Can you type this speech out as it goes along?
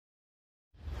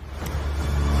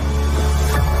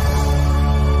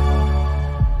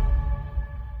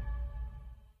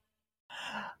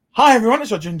Hi everyone,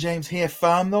 it's Roger and James here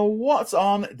from the What's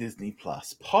on Disney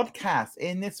Plus podcast.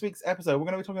 In this week's episode, we're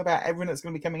going to be talking about everything that's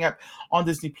going to be coming up on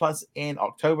Disney Plus in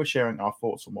October, sharing our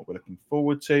thoughts on what we're looking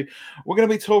forward to. We're going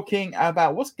to be talking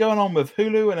about what's going on with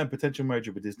Hulu and a potential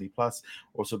merger with Disney Plus.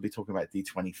 We'll also be talking about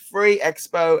D23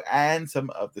 Expo and some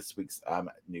of this week's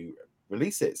new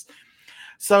releases.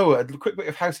 So, a quick bit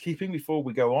of housekeeping before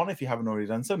we go on. If you haven't already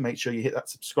done so, make sure you hit that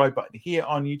subscribe button here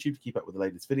on YouTube to keep up with the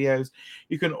latest videos.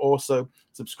 You can also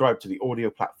subscribe to the audio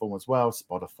platform as well,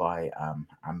 Spotify,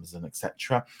 Amazon,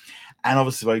 etc. And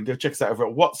obviously, you can go check us out over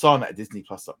at What's On at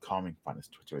DisneyPlus.com. You can find us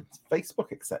Twitter and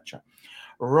Facebook, etc.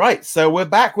 Right, so we're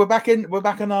back. We're back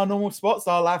in our normal spots.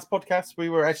 Our last podcast, we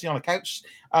were actually on a couch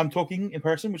talking in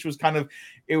person, which was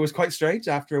it was quite strange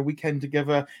after a weekend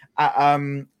together at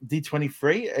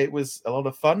D23. It was a lot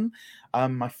of fun.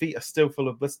 My feet are still full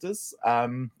of blisters.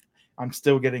 I'm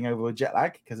still getting over jet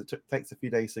lag because it takes a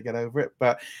few days to get over it.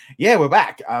 But yeah, we're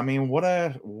back. I mean, what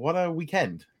a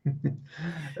weekend.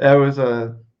 There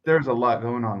was a lot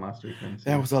going on last weekend.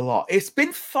 There was a lot. It's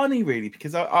been funny, really,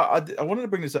 because I wanted to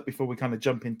bring this up before we kind of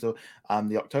jump into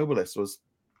the October list. It's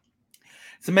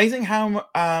amazing how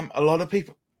a lot of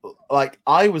people, like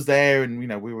I was there, and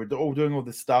we were all doing all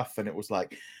this stuff, and it was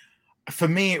like, for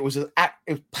me, it was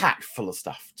packed full of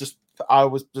stuff. I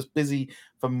was just busy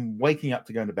from waking up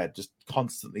to going to bed, just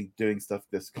constantly doing stuff.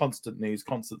 There's constant news,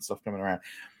 constant stuff coming around.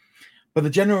 But the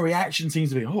general reaction seems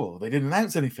to be, oh, they didn't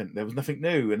announce anything. There was nothing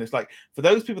new. And it's like, for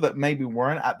those people that maybe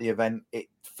weren't at the event, it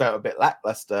felt a bit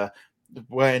lackluster.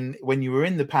 When you were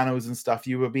in the panels and stuff,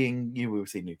 we were seeing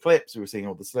new clips, we were seeing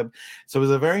all the celeb. So it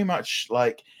was a very much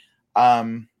like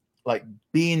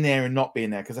being there and not being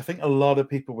there, because I think a lot of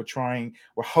people were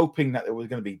hoping that there was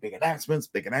going to be big announcements.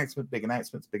 And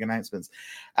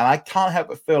I can't help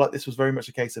but feel like this was very much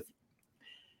a case of,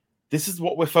 this is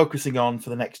what we're focusing on for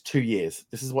the next 2 years.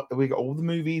 This is what we got, all the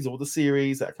movies, all the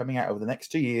series that are coming out over the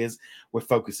next 2 years. We're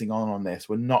focusing on this.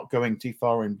 We're not going too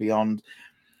far and beyond.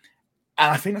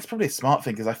 And I think that's probably a smart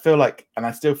thing, because I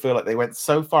still feel like they went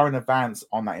so far in advance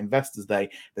on that Investors Day.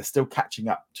 They're still catching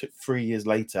up to 3 years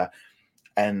later.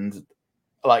 And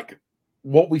like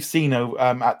what we've seen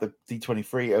at the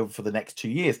D23 over for the next 2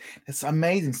 years, it's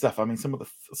amazing stuff. I mean, some of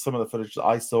the footage that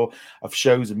I saw of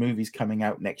shows and movies coming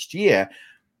out next year,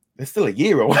 they're still a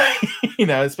year away,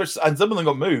 especially, and some of them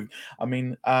got moved. I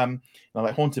mean,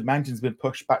 like Haunted Mansion's been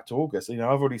pushed back to August. I've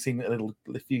already seen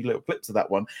a few little clips of that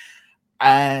one,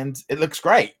 and it looks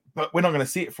great, but we're not going to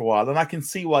see it for a while. And I can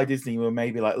see why Disney were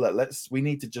maybe like, look, we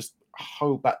need to just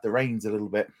hold back the reins a little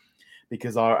bit,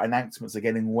 because our announcements are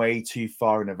getting way too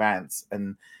far in advance,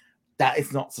 and that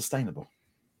is not sustainable.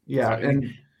 Yeah,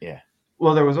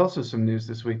 Well, there was also some news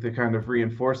this week that kind of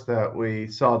reinforced that. We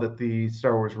saw that the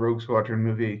Star Wars Rogue Squadron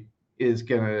movie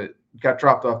got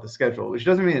dropped off the schedule, which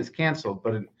doesn't mean it's canceled,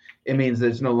 but it means that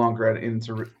it's no longer at its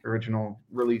original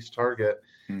release target.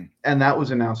 And that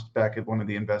was announced back at one of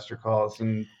the investor calls,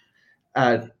 and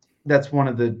that's one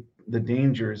of the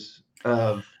dangers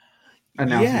of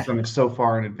announcing something so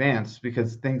far in advance,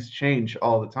 because things change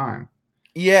all the time.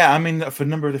 Yeah, I mean, for a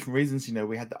number of different reasons.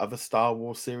 We had the other Star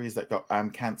Wars series that got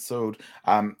cancelled.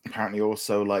 Apparently,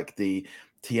 also like the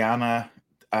Tiana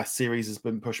series has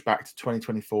been pushed back to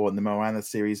 2024, and the Moana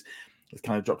series has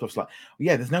kind of dropped off. It's like,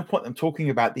 yeah, there's no point in talking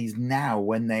about these now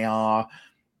when they are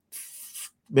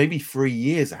maybe 3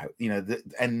 years out.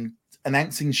 And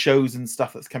announcing shows and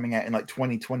stuff that's coming out in like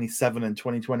 2027 and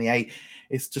 2028,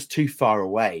 it's just too far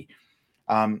away.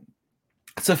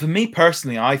 So for me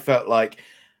personally, I felt like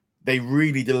they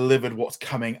really delivered what's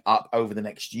coming up over the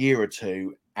next year or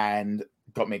two, and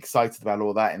got me excited about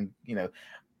all that. And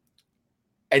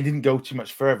I didn't go too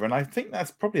much further. And I think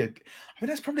that's probably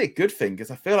a good thing,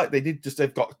 because I feel like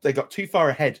they got too far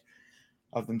ahead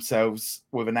of themselves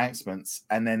with announcements,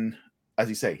 and then, as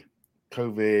you say,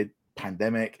 COVID,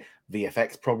 pandemic,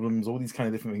 VFX problems, all these kind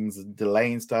of different things,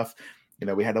 delaying stuff.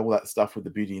 We had all that stuff with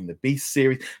the Beauty and the Beast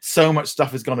series. So much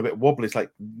stuff has gone a bit wobbly. It's like,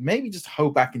 maybe just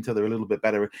hold back until they're a little bit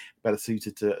better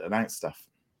suited to announce stuff.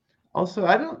 Also,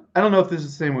 I don't know if this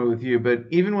is the same way with you, but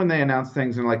even when they announce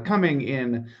things and like coming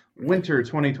in winter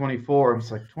 2024, I'm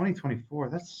just like, 2024,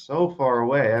 that's so far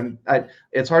away. And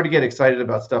it's hard to get excited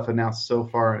about stuff announced so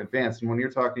far in advance. And when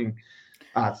you're talking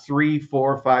 3,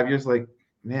 4, 5 years, like,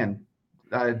 man,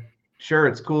 sure,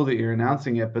 it's cool that you're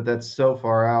announcing it, but that's so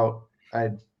far out.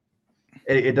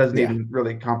 It doesn't even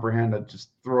really comprehend. I just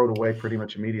throw it away pretty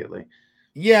much immediately.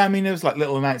 Yeah, I mean, there was like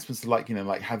little announcements, like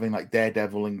like having like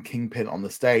Daredevil and Kingpin on the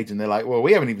stage, and they're like, "Well,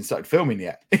 we haven't even started filming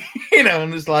yet,"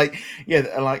 and it's like,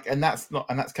 yeah, and that's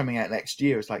coming out next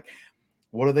year. It's like,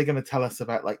 what are they going to tell us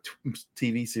about like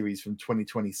TV series from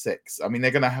 2026? I mean,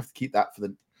 they're going to have to keep that for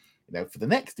the for the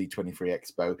next D23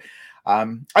 Expo. I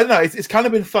don't know. It's kind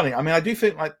of been funny. I mean, I do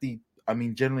think like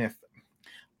generally a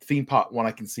theme park one,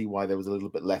 I can see why there was a little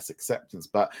bit less acceptance,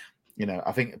 but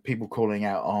I think people calling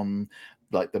out on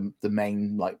like the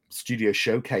main like studio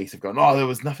showcase have gone, oh, there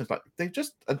was nothing. Like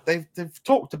they've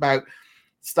talked about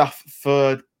stuff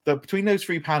for between those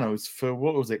three panels for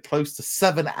what was it, close to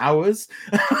 7 hours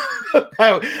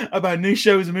about new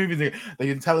shows and movies. They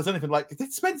didn't tell us anything. Like they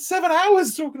spent 7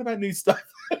 hours talking about new stuff.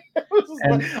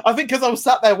 I think because I was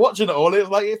sat there watching it all, it was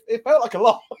like it felt like a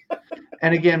lot.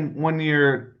 And again, when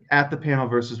you're at the panel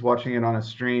versus watching it on a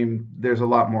stream, there's a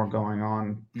lot more going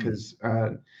on because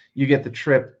you get the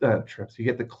trips, you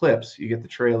get the clips, you get the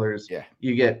trailers,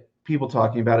 you get people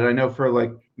talking about it. I know for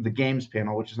like the games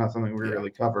panel, which is not something we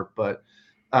really cover, but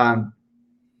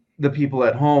the people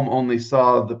at home only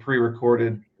saw the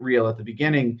pre-recorded reel at the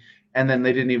beginning, and then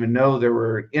they didn't even know there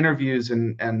were interviews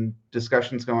and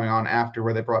discussions going on after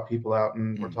where they brought people out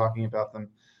and were talking about them.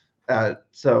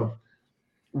 So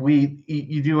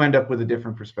you do end up with a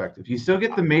different perspective. You still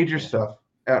get the major stuff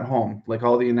at home, like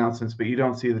all the announcements, but you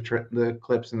don't see the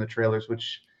clips and the trailers,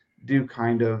 which do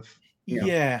kind of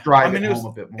drive it home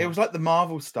a bit more. It was like the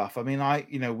Marvel stuff. I mean,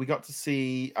 we got to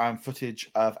see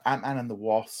footage of Ant-Man and the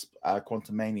Wasp,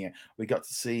 Quantumania. We got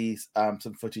to see some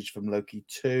footage from Loki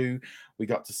 2. We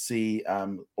got to see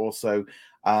also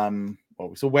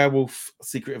we saw Werewolf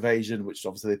Secret Invasion, which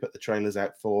obviously they put the trailers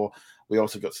out for. We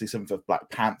also got to see something for Black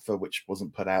Panther, which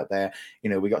wasn't put out there.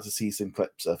 We got to see some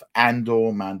clips of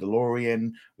Andor,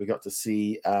 Mandalorian. We got to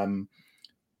see some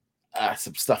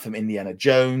stuff from Indiana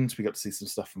Jones. We got to see some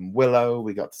stuff from Willow.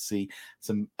 We got to see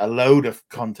a load of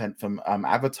content from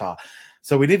Avatar.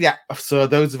 So we did so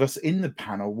those of us in the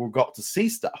panel got to see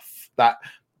stuff that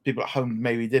people at home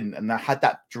maybe didn't. And had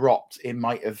that dropped, it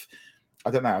might have, I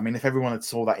don't know. I mean, if everyone had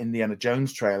saw that Indiana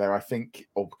Jones trailer, I think,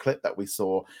 or clip that we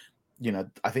saw,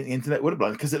 I think the internet would have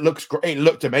blown because it looks great. It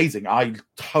looked amazing. I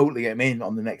totally am in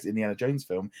on the next Indiana Jones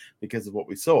film because of what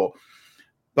we saw.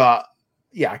 But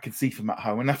I could see from at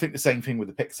home. And I think the same thing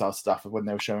with the Pixar stuff of when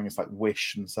they were showing us like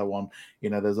Wish and so on.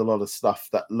 There's a lot of stuff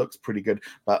that looks pretty good.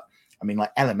 But I mean,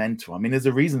 like Elemental, I mean, there's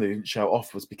a reason they didn't show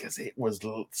off was because it was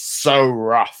so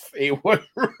rough. It was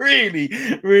really,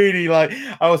 really like,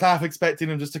 I was half expecting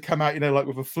them just to come out, like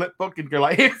with a flip book and go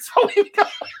like, here's what we've got.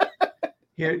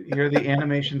 Here are the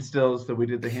animation stills that we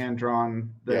did the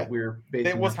hand-drawn that we're basing.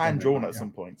 It was hand-drawn at some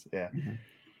point, Mm-hmm.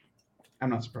 I'm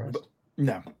not surprised.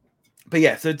 No. But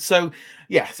so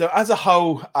as a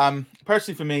whole,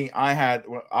 personally for me, I had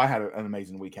an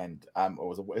amazing weekend. It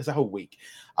was a whole week.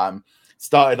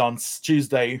 Started on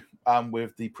Tuesday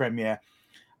with the premiere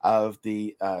of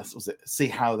the See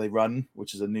How They Run,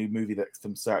 which is a new movie that's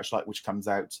from Searchlight, which comes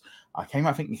out. I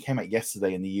think it came out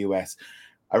yesterday in the US.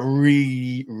 A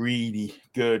really, really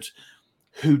good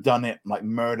whodunit, like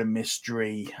murder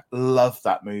mystery. Love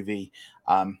that movie.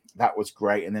 That was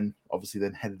great. And then obviously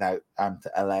headed out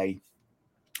to LA.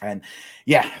 And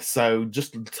so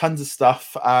just tons of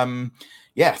stuff. So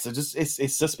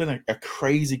it's just been a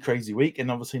crazy, crazy week. And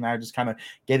obviously now just kind of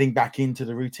getting back into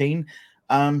the routine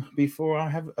before I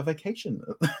have a vacation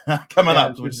coming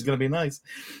up, which is going to be nice.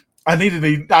 I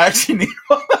actually need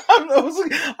one.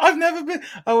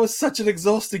 I was such an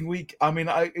exhausting week. I mean,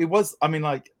 it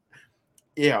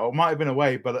might have been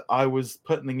away, but I was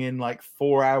putting in like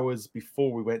 4 hours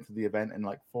before we went to the event and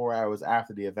like 4 hours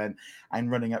after the event and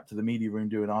running up to the media room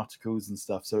doing articles and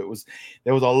stuff. So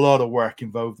there was a lot of work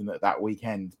involved in it that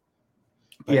weekend.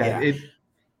 But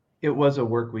it was a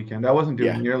work weekend. I wasn't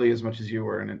doing nearly as much as you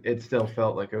were, and it still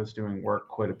felt like I was doing work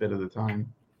quite a bit of the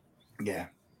time. Yeah,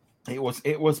 it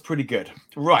was pretty good.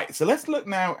 Right, so let's look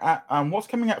now at what's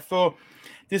coming out for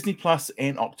Disney Plus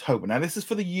in October. Now, this is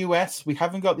for the US. We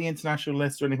haven't got the international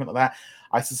list or anything like that.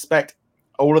 I suspect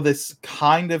all of this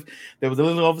there was a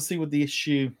little, obviously, with the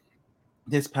issue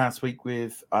this past week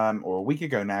with, or a week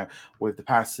ago now, with the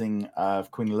passing of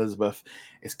Queen Elizabeth.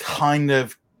 It's kind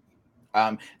of,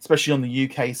 especially on the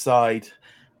UK side,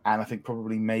 and I think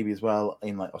probably maybe as well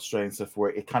in like Australian stuff,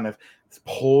 where it kind of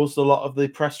paused a lot of the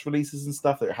press releases and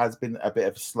stuff. There has been a bit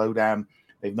of a slowdown.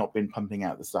 They've not been pumping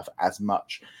out the stuff as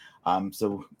much.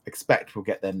 So expect we'll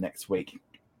get them next week.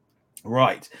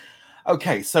 Right.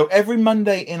 Okay, so every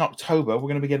Monday in October, we're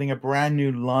going to be getting a brand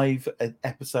new live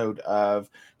episode of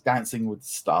Dancing with the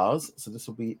Stars. So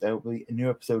there will be a new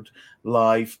episode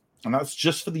live, and that's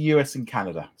just for the US and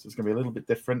Canada. So it's going to be a little bit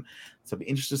different. So it'll be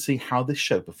interesting to see how this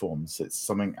show performs. It's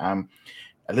something a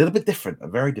little bit different,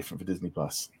 very different for Disney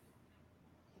Plus.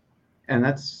 And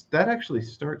that actually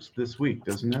starts this week,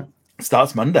 doesn't it?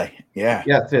 Starts Monday. Yeah.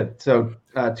 Yeah, that's it. So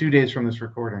 2 days from this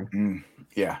recording.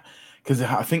 Yeah. because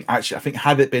I think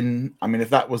had it been, I mean, if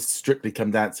that was Strictly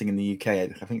Come Dancing in the UK, I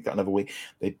think that another week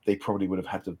they probably would have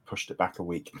had to push it back a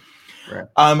week. Right.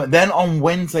 Then on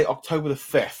Wednesday, October the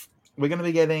 5th, we're going to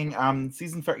be getting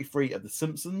season 33 of The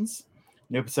Simpsons,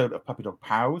 new episode of Puppy Dog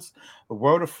Pals, The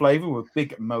World of Flavor with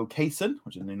Big Mo Kaysen,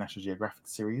 which is a new National Geographic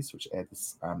series which aired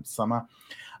this summer,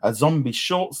 a zombie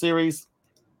short series.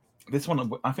 This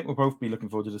one, I think we'll both be looking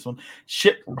forward to this one.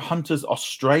 Shipwreck Hunters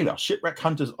Australia,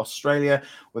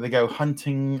 where they go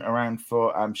hunting around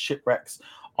for shipwrecks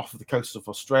off of the coast of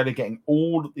Australia, getting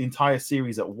the entire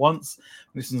series at once.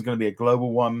 This one's going to be a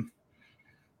global one.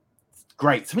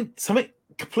 Great, something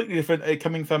completely different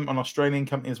coming from an Australian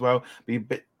company as well. Be a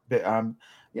bit.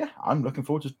 Yeah, I'm looking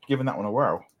forward to giving that one a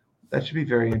whirl. That should be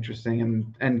very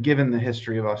interesting, and given the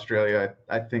history of Australia,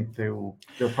 I think there'll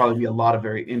probably be a lot of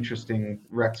very interesting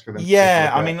wrecks for them. Yeah,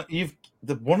 I mean,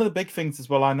 one of the big things as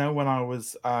well. I know when I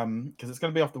was because it's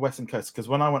going to be off the western coast. Because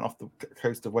when I went off the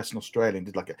coast of Western Australia and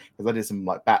did because I did some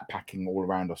backpacking all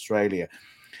around Australia.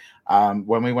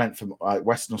 When we went from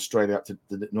Western Australia up to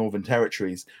the Northern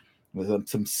Territories,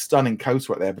 there's some stunning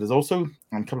coastwork there. But there's also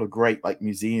a couple of great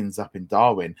museums up in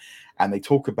Darwin, and they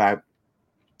talk about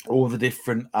all the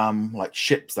different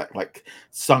ships that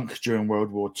sunk during World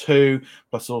War II.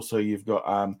 Plus, also you've got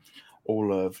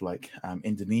all of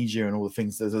Indonesia and all the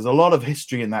things. There's a lot of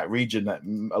history in that region that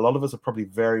a lot of us are probably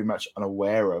very much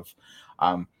unaware of.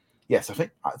 Yes, I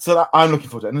think so. That I'm looking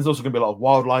forward to it. And there's also going to be a lot of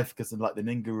wildlife because the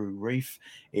Ningaroo Reef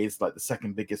is the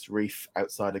second biggest reef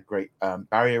outside of Great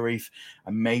Barrier Reef.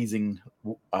 Amazing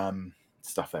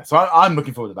stuff there. So I'm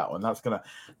looking forward to that one. That's going to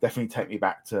definitely take me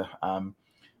back to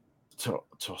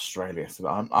Australia, so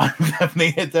I'm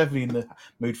definitely in the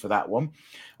mood for that one.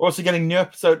 We're also getting a new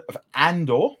episode of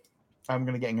Andor. I'm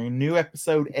going to get a new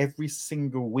episode every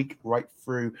single week right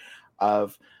through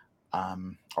of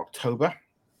October.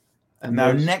 And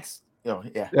now next, I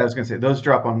was going to say those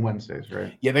drop on Wednesdays,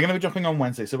 right? Yeah, they're going to be dropping on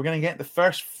Wednesday. So we're going to get the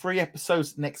first 3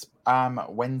 episodes next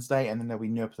Wednesday, and then there'll be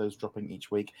new episodes dropping each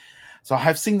week. So I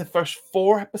have seen the first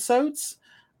 4 episodes.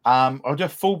 I'll do a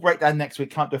full breakdown next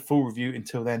week. Can't do a full review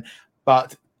until then.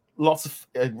 But lots of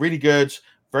really good,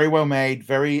 very well made,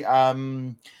 very how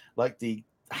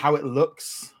it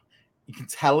looks. You can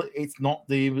tell it's not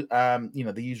the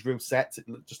the usual sets. It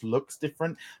just looks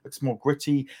different. Looks more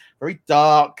gritty, very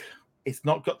dark. It's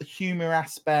not got the humor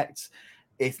aspect.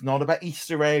 It's not about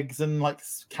Easter eggs and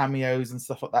cameos and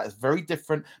stuff like that. It's very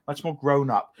different, much more grown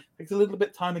up. Takes a little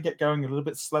bit time to get going, a little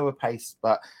bit slower paced,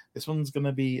 but this one's going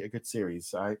to be a good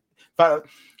series. In fact,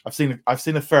 I've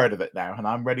seen a third of it now, and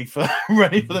I'm ready for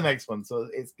the next one. So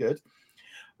it's good.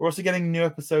 We're also getting new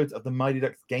episodes of the Mighty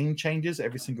Ducks Game Changers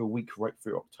every single week right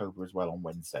through October as well on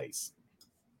Wednesdays.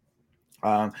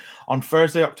 On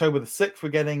Thursday, October the 6th, we're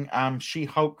getting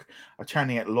She-Hulk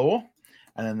Attorney at Law.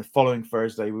 And then the following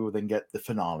Thursday, we will then get the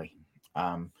finale.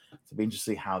 So it'll be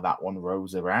interesting to see how that one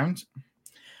rolls around.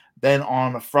 Then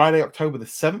on Friday, October the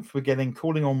 7th, we're getting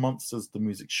Calling All Monsters, the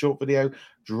music short video,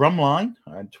 Drumline,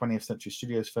 a 20th Century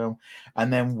Studios film,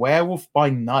 and then Werewolf by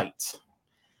Night,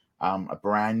 a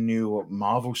brand new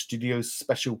Marvel Studios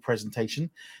special presentation.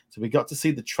 So we got to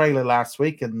see the trailer last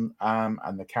week, and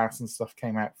the cast and stuff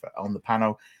came out on the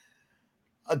panel.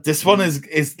 This one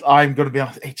is I'm going to be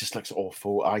honest, it just looks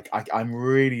awful. I'm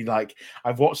really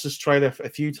I've watched this trailer a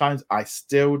few times.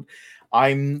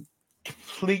 I'm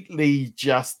completely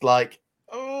just I'm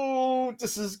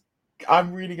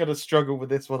really going to struggle with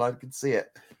this one. I can see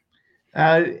it.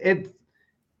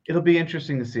 It'll be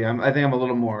interesting to see. I think I'm a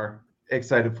little more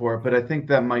excited for it, but I think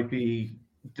that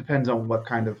depends on what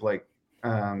kind of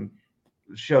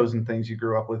shows and things you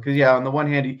grew up with. Because on the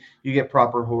one hand you get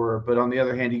proper horror, but on the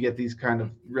other hand you get these kind of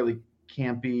really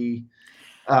campy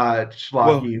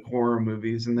schlocky horror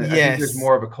movies, and I think there's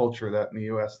more of a culture of that in the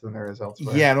US than there is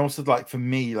elsewhere. Yeah, and also for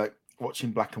me,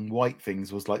 watching black and white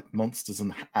things was Monsters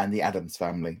and the Addams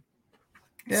Family.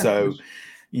 I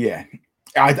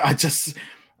just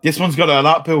this one's got an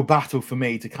uphill battle for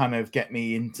me to kind of get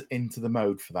me into the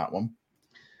mode for that one.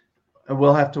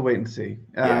 We'll have to wait and see.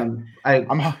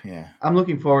 I'm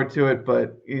looking forward to it,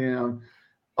 but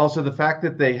also the fact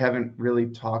that they haven't really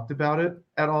talked about it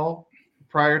at all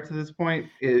prior to this point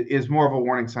is more of a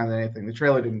warning sign than anything. The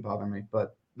trailer didn't bother me,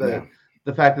 but the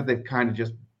fact that they've kind of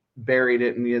just buried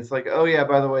it and it's oh yeah,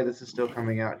 by the way, this is still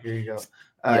coming out. Here you go.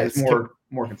 It's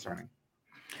more concerning.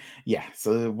 Yeah,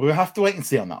 so we'll have to wait and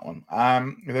see on that one.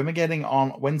 Then we're getting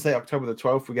on Wednesday, October the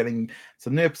 12th, we're getting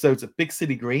some new episodes of Big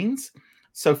City Greens.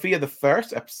 Sophia the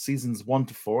First, seasons 1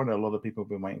 to 4, and a lot of people have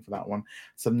been waiting for that one.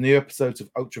 Some new episodes of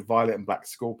Ultraviolet and Black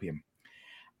Scorpion.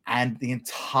 And the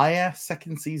entire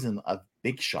second season of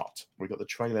Big Shot. We got the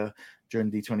trailer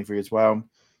during D23 as well.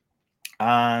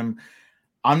 I'm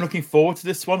looking forward to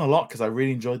this one a lot because I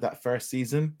really enjoyed that first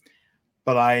season,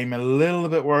 but I'm a little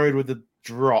bit worried with the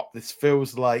drop. This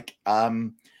feels like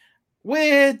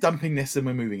we're dumping this and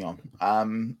we're moving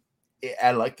on.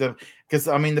 I like because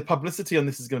I mean the publicity on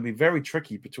this is going to be very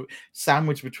tricky,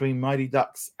 sandwiched between Mighty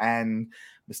Ducks and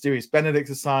Mysterious Benedict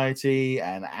Society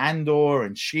and Andor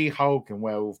and She-Hulk and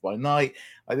Werewolf by Night.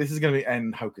 Like this is going to be,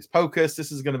 and Hocus Pocus.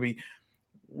 This is going to be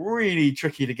really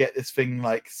tricky to get this thing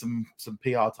like some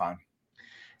PR time.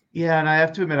 Yeah, and I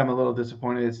have to admit I'm a little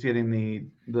disappointed it's getting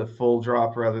the full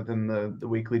drop rather than the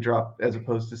weekly drop as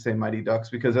opposed to say Mighty Ducks,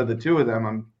 because of the two of them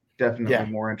I'm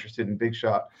definitely more interested in Big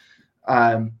Shot.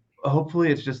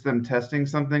 Hopefully it's just them testing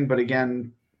something, but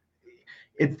again,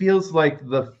 it feels like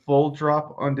the full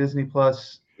drop on Disney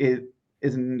Plus it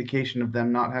is an indication of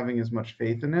them not having as much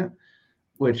faith in it,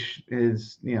 which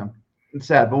is it's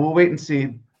sad. But we'll wait and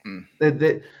see.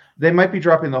 They might be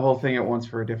dropping the whole thing at once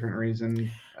for a different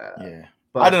reason.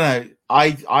 But I don't know.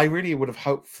 I really would have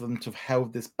hoped for them to have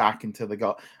held this back until they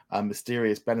got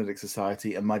Mysterious Benedict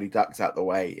Society and Mighty Ducks out the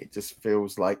way. It just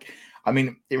feels like, I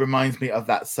mean, it reminds me of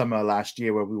that summer last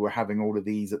year where we were having all of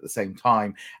these at the same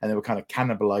time and they were kind of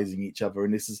cannibalizing each other.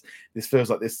 And this feels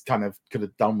like this kind of could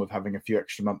have done with having a few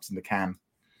extra months in the can.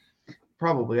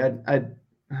 Probably.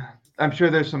 I'm sure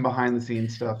there's some behind the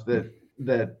scenes stuff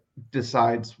that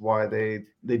decides why they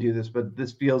do this, but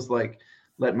this feels like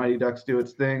let Mighty Ducks do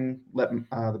its thing, let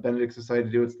the Benedict Society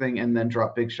do its thing, and then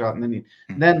drop Big Shot. And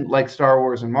then like Star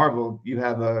Wars and Marvel, you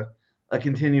have a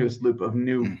continuous loop of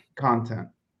new content.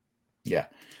 Yeah,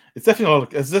 there's definitely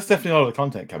a lot of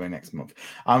content coming next month.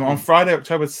 On Friday,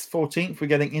 October 14th, we're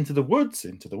getting Into the Woods.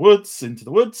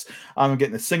 I'm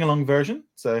getting the sing-along version.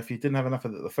 So if you didn't have enough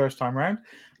of it the first time around,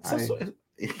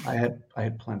 I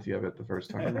had plenty of it the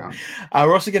first time around.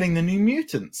 We're also getting The New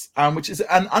Mutants, which is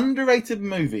an underrated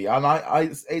movie, and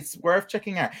it's worth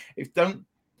checking out.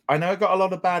 I know it got a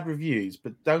lot of bad reviews,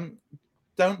 but don't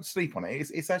sleep on it.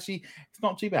 It's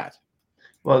not too bad.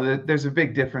 Well, there's a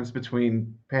big difference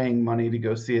between paying money to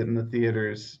go see it in the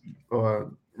theaters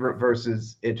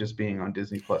versus it just being on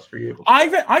Disney Plus for you.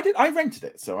 I rented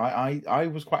it, so I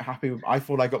was quite happy. I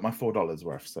thought I got my $4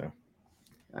 worth. So.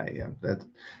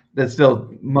 That's still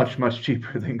much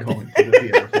cheaper than going to the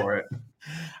theater for it.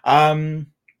 Then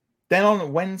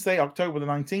on Wednesday, October the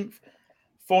 19th,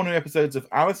 4 new episodes of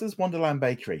Alice's Wonderland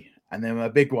Bakery, and then a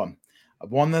big one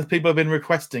that people have been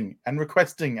requesting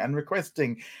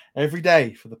every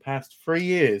day for the past 3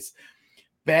 years.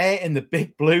 Bear in the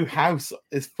Big Blue House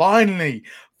is finally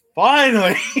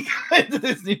into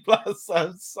Disney Plus.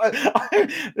 I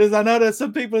know there's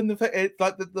some people in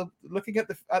the looking at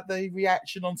the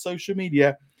reaction on social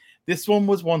media. This one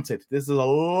was wanted. There's a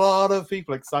lot of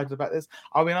people excited about this.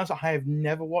 I'll be honest, I have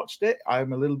never watched it. I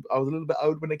was a little bit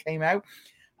old when it came out.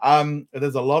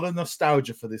 There's a lot of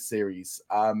nostalgia for this series.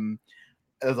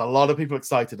 There's a lot of people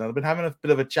excited, and I've been having a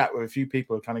bit of a chat with a few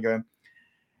people, kind of going,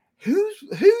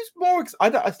 "Who's more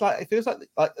excited?" It feels like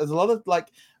there's a lot of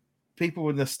people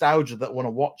with nostalgia that want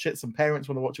to watch it. Some parents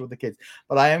want to watch it with the kids,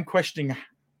 but I am questioning: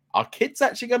 are kids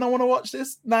actually going to want to watch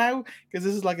this now? Because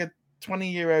this is like a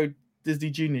 20-year-old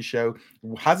Disney Junior show.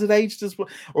 Has it aged as well,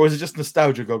 or is it just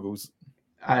nostalgia goggles?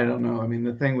 I don't know. I mean,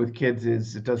 the thing with kids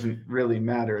is it doesn't really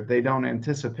matter. They don't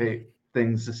anticipate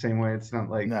things the same way. It's not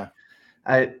like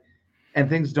and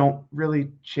things don't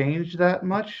really change that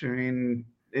much. I mean,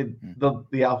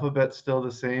 the alphabet's still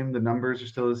the same, the numbers are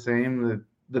still the same,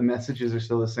 the messages are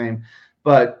still the same.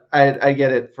 But I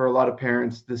get it. For a lot of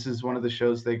parents, this is one of the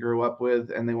shows they grew up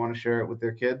with, and they want to share it with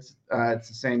their kids. It's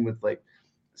the same with like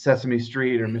Sesame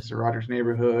Street or Mr. Rogers'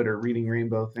 Neighborhood or Reading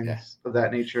Rainbow, things of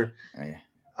that nature.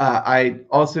 I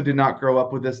also did not grow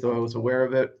up with this, though I was aware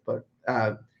of it. But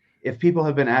if people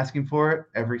have been asking for it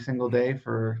every single day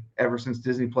ever since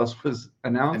Disney Plus was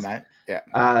announced,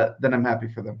 then I'm happy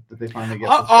for them that they finally get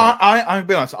this. I'll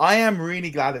be honest, I am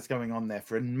really glad it's going on there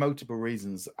for multiple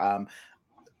reasons.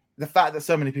 The fact that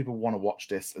so many people want to watch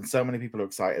this and so many people are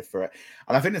excited for it.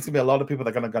 And I think there's going to be a lot of people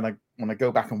that are going to want to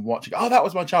go back and watch it. Oh, that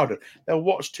was my childhood. They'll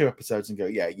watch 2 episodes and go,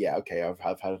 yeah, okay,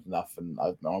 I've had enough and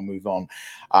I'll move on.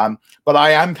 But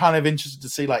I am kind of interested to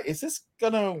see, is this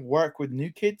going to work with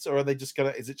new kids, or are they just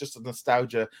is it just a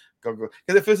nostalgia goggle?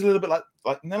 Because it feels a little bit like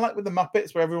with the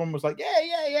Muppets, where everyone was like,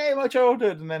 yeah, my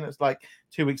childhood. And then it's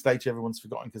 2 weeks later, everyone's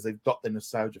forgotten because they've got the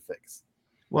nostalgia fix.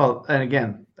 Well, and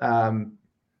again,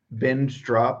 binge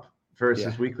drop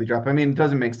versus weekly drop. I mean, it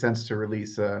doesn't make sense to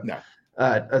release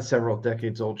a several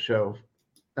decades old show.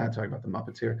 I'm talking about the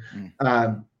Muppets here.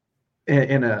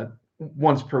 In a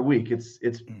once per week.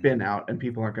 It's been out and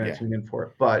people aren't going to tune in for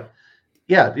it. But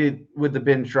with the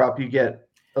binge drop, you get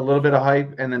a little bit of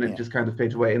hype, and then it just kind of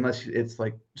fades away, unless it's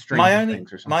like Stranger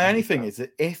Things or something. My only thing is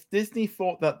that if Disney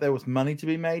thought that there was money to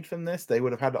be made from this, they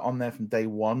would have had it on there from day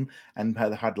one and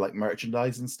had like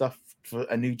merchandise and stuff for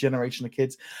a new generation of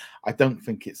kids. I think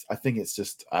it's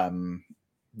just I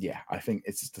think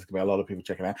it's just going to be a lot of people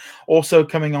checking it out. Also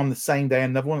coming on the same day,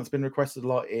 another one that's been requested a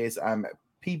lot is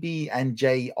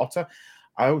PB&J Otter.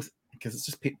 Because it's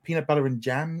just peanut butter and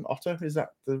jam Otter. Is that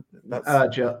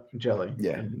that's jelly?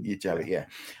 Yeah, jelly.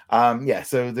 Yeah.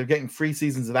 So they're getting 3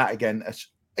 seasons of that again.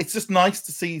 It's just nice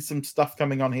to see some stuff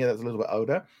coming on here that's a little bit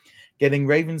older. Getting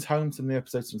Raven's Home, some new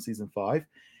episodes from season 5.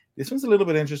 This one's a little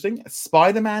bit interesting.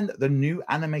 Spider-Man, the new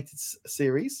animated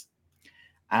series,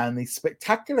 and the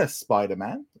Spectacular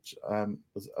Spider-Man, which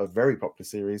was a very popular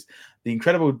series. The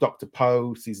Incredible Dr.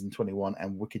 Poe, season 21,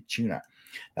 and Wicked Tuna.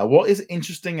 Now, what is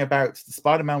interesting about the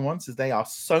Spider-Man ones is they are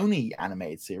Sony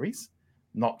animated series,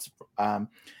 not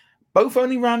both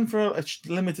only ran for a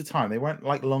limited time. They weren't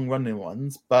like long-running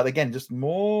ones, but again, just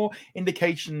more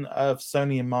indication of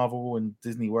Sony and Marvel and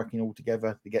Disney working all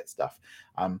together to get stuff,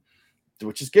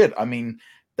 which is good. I mean,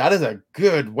 that is a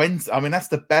good Wednesday. I mean, that's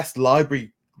the best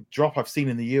library drop I've seen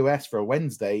in the US for a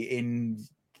Wednesday in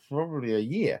probably a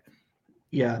year.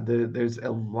 Yeah, there's a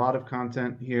lot of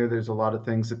content here. There's a lot of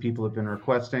things that people have been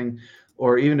requesting,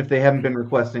 or even if they haven't been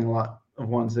requesting, a lot of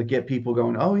ones that get people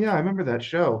going, oh yeah, I remember that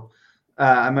show.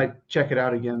 I might check it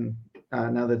out again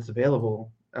now that it's available,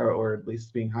 or at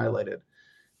least being highlighted.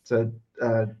 So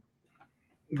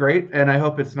great, and I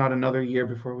hope it's not another year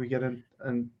before we get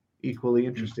an equally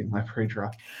interesting library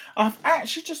drop. I've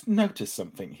actually just noticed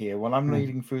something here when I'm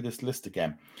reading through this list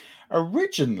again.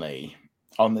 Originally,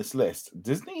 on this list,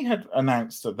 Disney had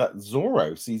announced that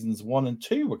Zorro seasons 1 and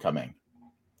 2 were coming.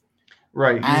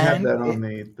 Right, you have that on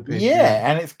the page.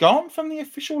 Yeah, and it's gone from the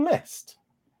official list.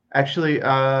 Actually,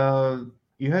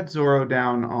 you had Zorro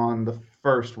down on the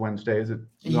first Wednesday. Is it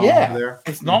not over there?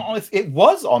 It's not. It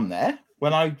was on there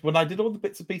when I did all the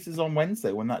bits and pieces on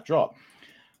Wednesday when that dropped.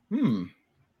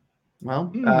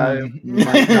 Well, you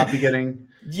might not be getting.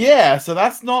 Yeah, so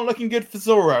that's not looking good for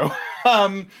Zorro.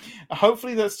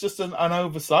 Hopefully that's just an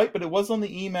oversight, but it was on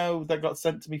the email that got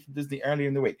sent to me from Disney earlier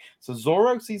in the week. So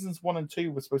Zorro seasons 1 and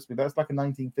 2 was supposed to be, that's like a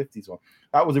 1950s one.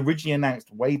 That was originally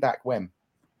announced way back when.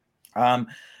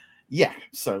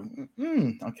 So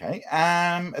okay.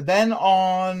 Then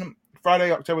on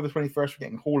Friday, October the 21st, we're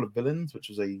getting Hall of Villains, which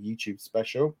was a YouTube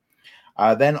special.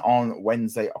 Then on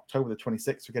Wednesday, October the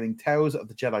 26th, we're getting Tales of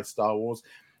the Jedi Star Wars.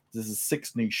 This is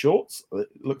 6 new shorts. It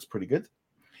looks pretty good.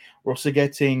 We're also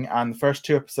getting the first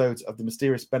 2 episodes of the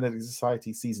Mysterious Benedict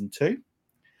Society Season 2,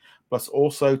 plus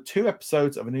also 2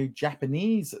 episodes of a new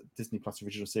Japanese Disney Plus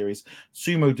original series,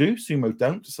 Sumo Do, Sumo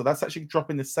Don't. So that's actually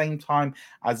dropping the same time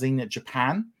as in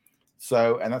Japan.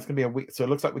 So, and that's going to be a week. So it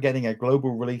looks like we're getting a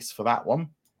global release for that one.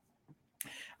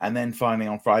 And then finally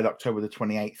on Friday, October the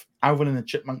 28th, Alvin and the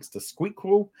Chipmunks, The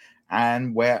Squeakquel,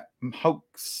 and Where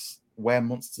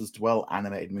Monsters Dwell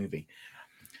animated movie.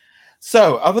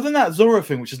 So other than that Zorro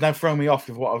thing, which has now thrown me off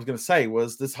with what I was going to say,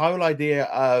 was this whole idea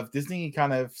of Disney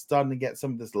kind of starting to get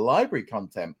some of this library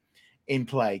content in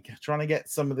play, trying to get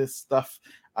some of this stuff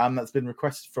that's been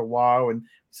requested for a while and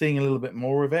seeing a little bit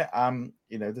more of it.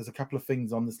 There's a couple of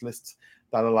things on this list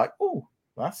that are like, oh,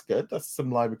 that's good. That's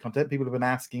some library content. People have been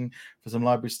asking for some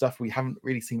library stuff. We haven't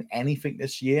really seen anything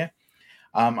this year.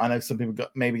 I know some people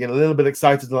maybe get a little bit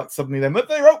excited, like suddenly they're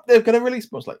going to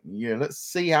release more. It's like, yeah, let's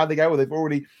see how they go. They've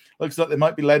already looks like they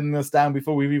might be letting us down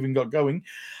before we've even got going.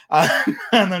 And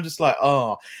I'm just like,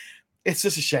 oh, it's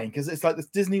just a shame because it's like this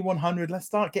Disney 100. Let's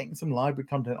start getting some library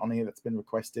content on here that's been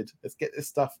requested. Let's get this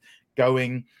stuff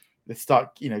going. Let's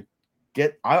start,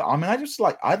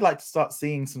 I'd like to start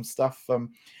seeing some stuff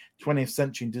from 20th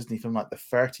century Disney from like the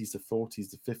 30s, the 40s,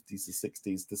 the 50s, the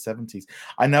 60s, the 70s.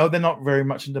 I know they're not very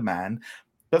much in demand,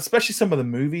 but especially some of the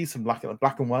movies, some black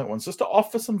and white ones, just to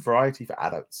offer some variety for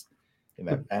adults.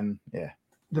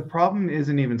 The problem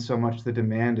isn't even so much the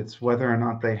demand, it's whether or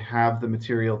not they have the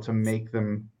material to make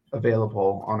them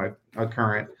available on a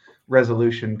current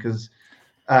resolution. Because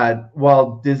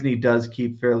while Disney does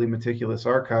keep fairly meticulous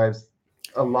archives,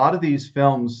 a lot of these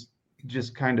films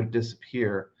just kind of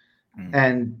disappear.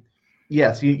 And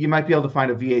yes, you might be able to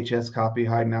find a VHS copy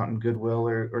hiding out in Goodwill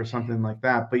or something like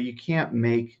that, but you can't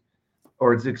make,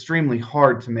 or it's extremely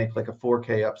hard to make like a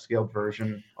 4K upscaled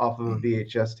version off of a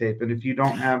VHS tape. And if you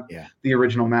don't have the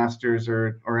original masters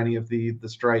or any of the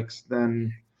strikes,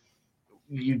 then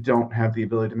you don't have the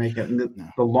ability to make it.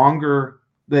 And the longer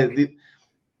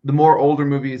the more older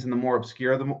movies and the more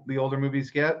obscure the older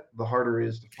movies get, the harder it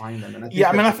is to find them. And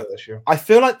I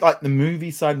feel like the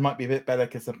movie side might be a bit better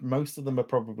because most of them are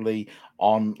probably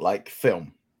on like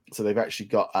film. So they've actually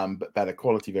got better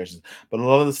quality versions. But a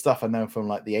lot of the stuff I know from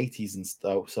like the 80s and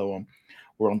so on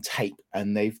were on tape,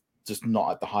 and they've just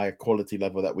not at the higher quality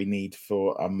level that we need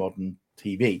for a modern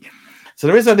TV. So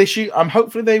there is an issue.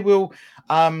 Hopefully they will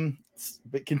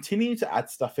continue to add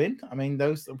stuff in. I mean,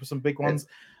 those were some big ones.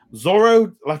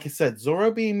 Zorro, like I said,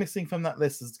 Zorro being missing from that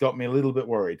list has got me a little bit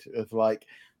worried of like,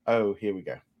 oh, here we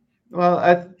go. Well,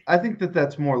 I think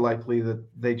that's more likely that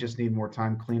they just need more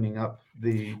time cleaning up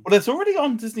the. Well, it's already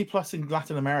on Disney Plus in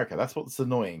Latin America. That's what's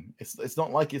annoying. It's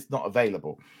not like it's not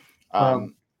available.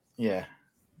 Yeah.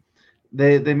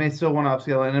 They may still want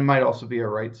to upscale, and it might also be a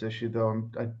rights issue, though.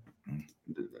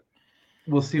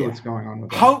 We'll see what's going on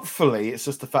with that. Hopefully, it's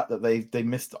just the fact that they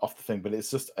missed off the thing, but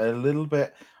it's just a little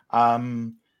bit.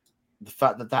 The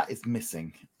fact that is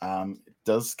missing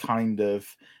does kind of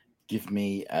give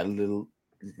me a little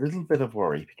bit of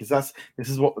worry, because this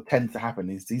is what tends to happen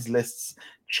is these lists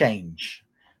change.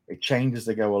 They change as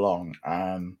they go along.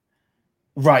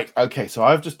 Right. Okay. So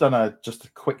I've just done a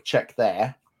quick check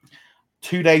there.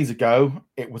 2 days ago,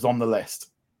 it was on the list.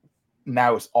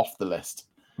 Now it's off the list.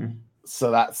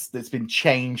 So it's been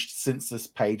changed since this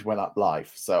page went up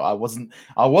live. So I wasn't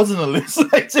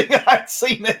hallucinating. I'd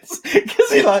seen it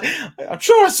because I'm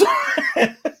sure I saw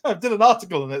it. I did an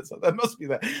article on it, so that must be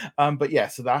there. But yeah,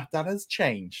 so that has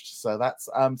changed. So that's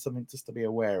something just to be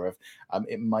aware of.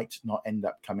 It might not end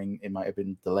up coming. It might have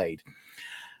been delayed.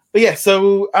 But yeah,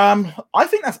 so I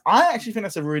actually think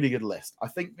that's a really good list. I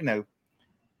think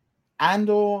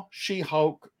Andor,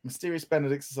 She-Hulk, Mysterious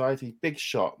Benedict Society, Big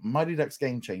Shot, Mighty Ducks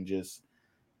Game Changers.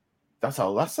 That's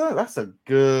a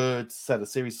good set of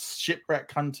series.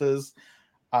 Shipwreck Hunters.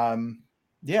 I'm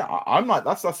like,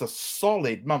 that's a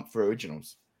solid month for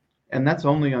originals. And that's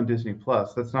only on Disney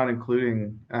Plus. That's not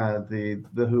including the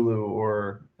Hulu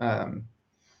or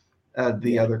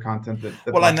the other content that.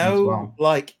 Well, I know,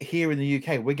 like here in the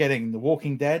UK, we're getting The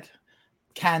Walking Dead,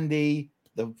 Candy,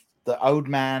 the Old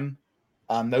Man.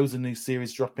 Those are new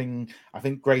series dropping. I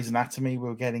think Grey's Anatomy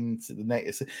we're getting to the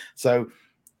next. So,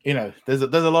 there's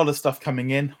a lot of stuff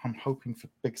coming in. I'm hoping for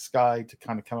Big Sky to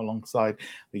kind of come alongside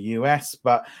the US.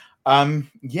 But I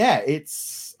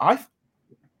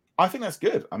think that's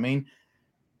good. I mean,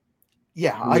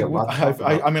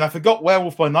 I forgot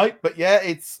Werewolf by Night, but yeah,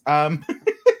 it's and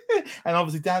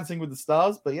obviously Dancing with the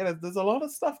Stars. But yeah, there's a lot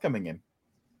of stuff coming in.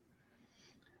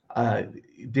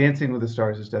 Dancing with the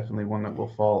Stars is definitely one that will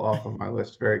fall off of my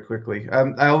list very quickly.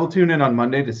 I will tune in on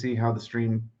Monday to see how the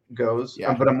stream goes,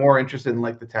 but I'm more interested in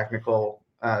like the technical,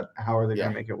 how are they going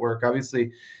to make it work?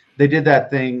 Obviously, they did that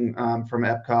thing from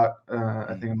Epcot,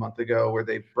 I think a month ago, where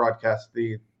they broadcast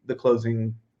the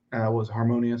closing was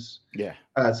Harmonious. Yeah.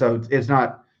 So it's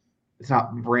not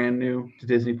brand new to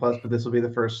Disney Plus, but this will be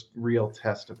the first real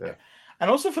test of it.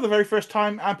 And also for the very first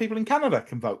time, people in Canada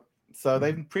can vote. So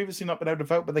they've previously not been able to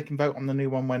vote, but they can vote on the new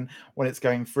one when it's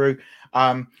going through.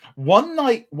 1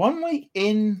 week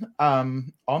in,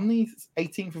 on the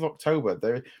 18th of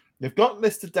October, they've got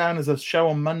listed down as a show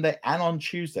on Monday and on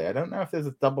Tuesday. I don't know if there's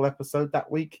a double episode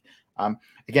that week.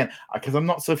 Again, because I'm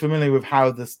not so familiar with how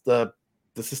the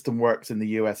system works in the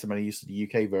US. I'm only used to the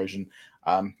UK version.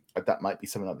 That might be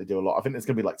something that they do a lot. I think there's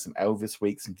going to be like some Elvis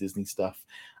week, some Disney stuff.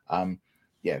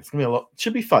 Yeah, it's going to be a lot.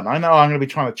 Should be fun. I know I'm going to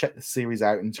be trying to check the series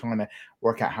out and trying to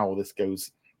work out how all this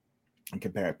goes and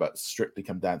compare it. But Strictly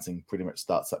Come Dancing pretty much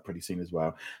starts up pretty soon as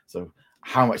well. So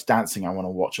how much dancing I want to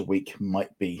watch a week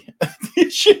might be the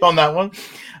issue on that one.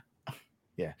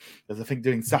 Yeah, because I think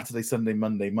doing Saturday, Sunday,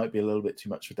 Monday might be a little bit too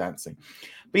much for dancing.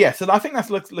 But yeah, so I think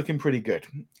that's looking pretty good.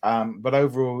 But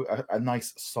overall, a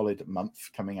nice solid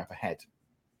month coming up ahead.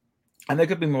 And there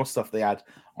could be more stuff they add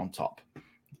on top.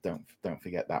 Don't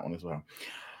forget that one as well.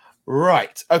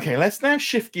 Right. Okay, let's now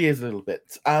shift gears a little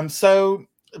bit. So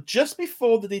just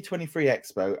before the D23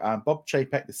 Expo, Bob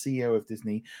Chapek, the CEO of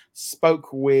Disney, spoke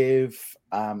with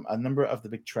a number of the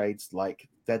big trades like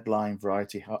Deadline,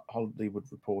 Variety, Hollywood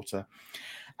Reporter,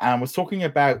 and was talking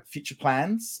about future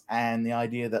plans and the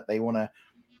idea that they want to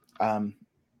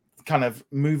kind of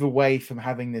move away from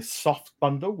having this soft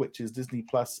bundle, which is Disney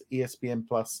Plus, ESPN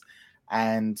Plus,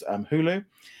 and Hulu.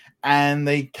 And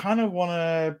they kind of want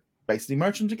to basically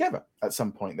merge them together at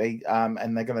some point.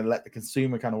 And they're going to let the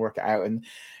consumer kind of work it out, and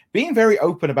being very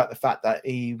open about the fact that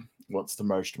he wants to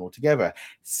merge them all together.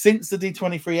 Since the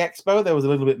D23 Expo, there was a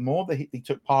little bit more that he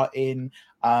took part in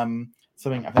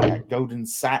something, I think, at Goldman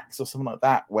Sachs or something like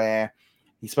that, where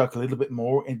he spoke a little bit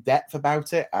more in depth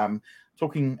about it,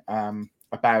 talking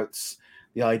about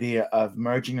the idea of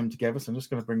merging them together. So I'm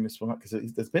just going to bring this one up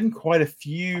because there's been quite a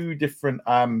few different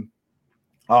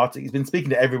he's been speaking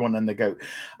to everyone and the goat.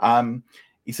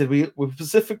 He said we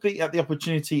specifically had the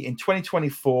opportunity in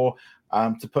 2024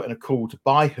 to put in a call to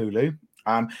buy Hulu.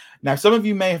 Now, some of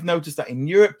you may have noticed that in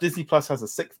Europe, Disney Plus has a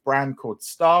sixth brand called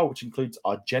Star, which includes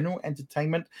our general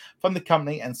entertainment from the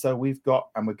company. And so we're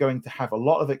going to have a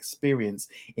lot of experience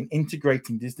in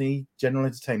integrating Disney general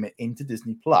entertainment into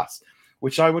Disney Plus,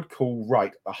 which I would call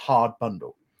a hard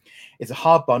bundle. It's a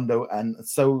hard bundle. And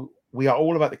so we are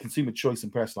all about the consumer choice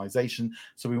and personalization.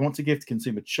 So we want to give the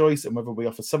consumer choice, and whether we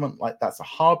offer something like that's a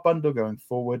hard bundle going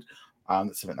forward,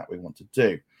 that's something that we want to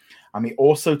do. And we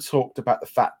also talked about the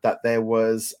fact that there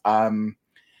was a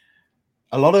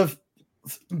lot of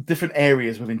different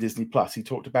areas within Disney Plus. He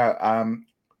talked about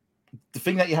the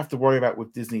thing that you have to worry about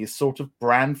with Disney is sort of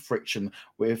brand friction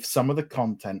with some of the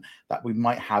content that we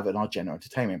might have in our general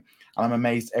entertainment. And I'm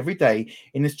amazed every day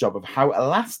in this job of how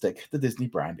elastic the Disney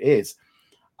brand is.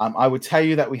 I would tell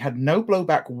you that we had no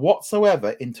blowback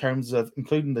whatsoever in terms of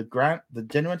including the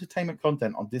general entertainment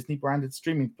content on Disney branded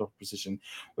streaming proposition,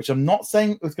 which I'm not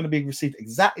saying is going to be received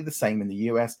exactly the same in the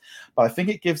US, but I think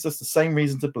it gives us the same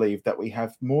reason to believe that we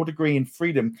have more degree in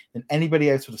freedom than anybody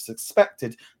else would have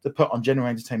expected to put on general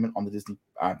entertainment on the Disney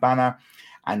banner,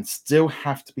 and still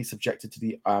have to be subjected to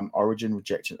the origin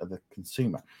rejection of the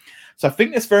consumer. So I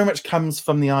think this very much comes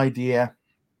from the idea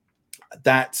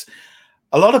that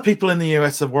a lot of people in the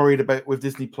US are worried about with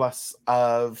Disney Plus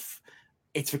of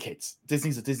it's for kids.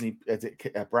 Disney's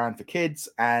a brand for kids,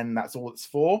 and that's all it's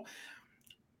for.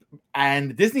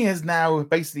 And Disney has now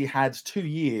basically had 2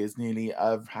 years nearly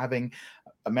of having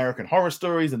American Horror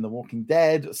Stories and The Walking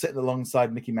Dead sitting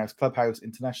alongside Mickey Mouse Clubhouse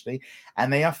internationally,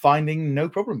 and they are finding no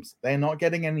problems. They're not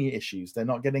getting any issues. They're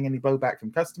not getting any blowback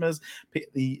from customers.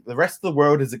 The rest of the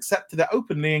world has accepted it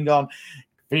openly and gone,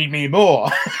 feed me more.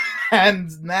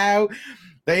 And now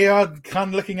they are kind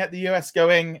of looking at the US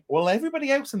going, well,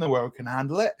 everybody else in the world can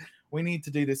handle it. We need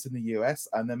to do this in the US.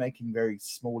 And they're making very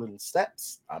small little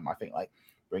steps. I think like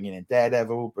bringing in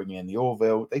Daredevil, bringing in the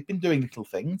Orville. They've been doing little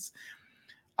things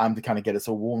to kind of get us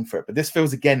all warm for it. But this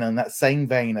feels again in that same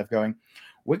vein of going,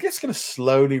 we're just going to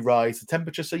slowly rise the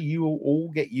temperature so you will all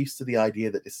get used to the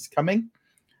idea that this is coming.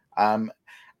 And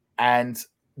it's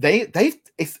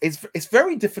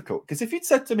very difficult, because if you'd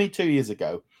said to me 2 years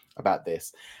ago about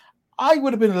this, I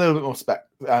would have been a little bit more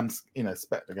skeptical. I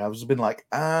would have been like,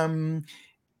 how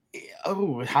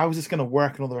is this going to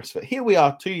work and all the rest of it? Here we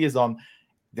are 2 years on.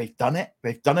 They've done it.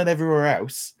 They've done it everywhere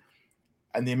else.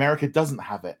 And the America doesn't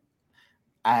have it.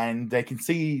 And they can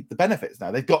see the benefits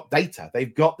now. They've got data.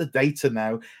 They've got the data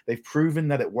now. They've proven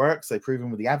that it works. They've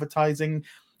proven with the advertising.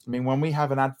 I mean, when we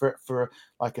have an advert for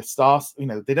like a Star,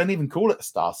 they don't even call it a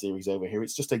Star series over here.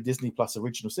 It's just a Disney Plus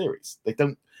original series. They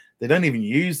don't even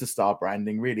use the Star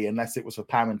branding really, unless it was for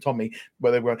Pam and Tommy,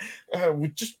 where they were, we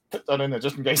just put that in there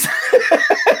just in case.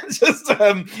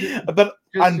 But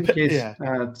in case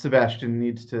Sebastian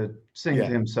needs to sing to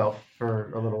himself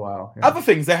for a little while. Yeah. Other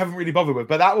things they haven't really bothered with,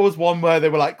 but that was one where they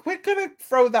were like, we're going to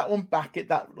throw that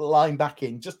line back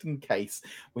in just in case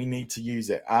we need to use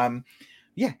it.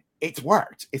 It's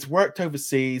worked. It's worked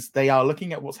overseas. They are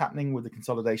looking at what's happening with the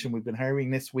consolidation. We've been hearing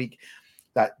this week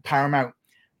that Paramount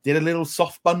did a little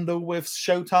soft bundle with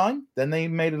Showtime. Then they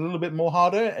made it a little bit more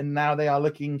harder. And now they are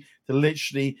looking to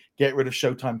literally get rid of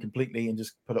Showtime completely and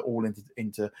just put it all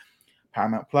into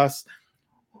Paramount Plus.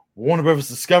 Warner Brothers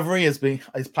Discovery is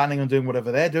planning on doing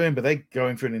whatever they're doing, but they're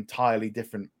going through an entirely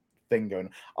different thing going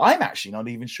on. I'm actually not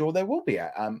even sure there will be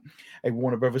a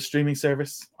Warner Brothers streaming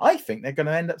service. I think they're going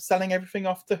to end up selling everything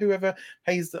off to whoever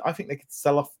pays. I think they could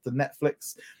sell off the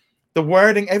Netflix. The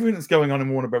wording, everything that's going on in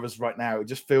Warner Brothers right now, it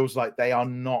just feels like they are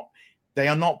not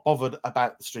bothered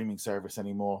about the streaming service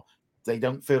anymore. They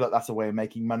don't feel like that's a way of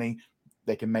making money.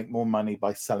 They can make more money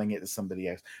by selling it to somebody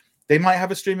else. They might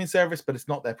have a streaming service, but it's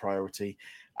not their priority,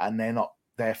 and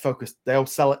they're focused. They'll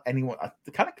sell it anyone.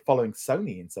 They're kind of following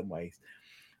Sony in some ways.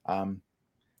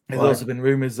 There's also been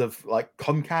rumors of like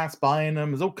Comcast buying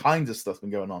them. There's all kinds of stuff been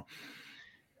going on.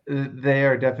 They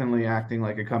are definitely acting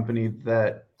like a company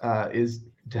that is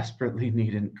desperately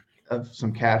needing of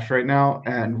some cash right now,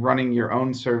 and running your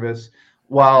own service,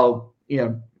 while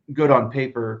good on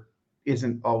paper,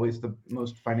 isn't always the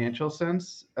most financial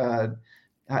sense.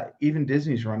 Even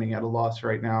Disney's running at a loss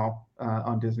right now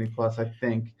on Disney Plus. I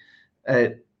think,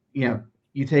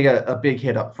 you take a big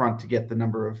hit up front to get the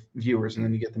number of viewers, and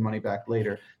then you get the money back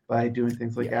later by doing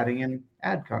things like adding in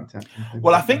ad content.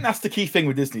 Well, I think that's the key thing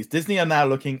with Disney. Disney are now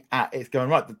looking at it going,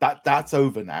 right, that's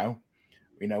over now.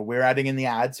 We're adding in the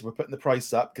ads. We're putting the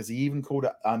price up, because he even called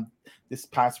it this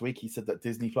past week. He said that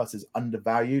Disney Plus is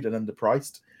undervalued and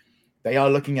underpriced. They are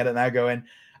looking at it now going,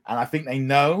 and I think they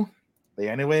know the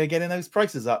only way of getting those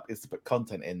prices up is to put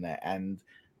content in there. And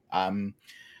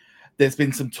there's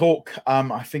been some talk.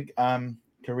 I think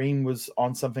Kareem was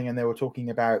on something, and they were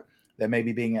talking about there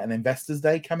maybe being an Investors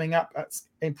Day coming up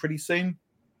in pretty soon.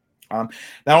 Now,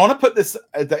 I want to put this,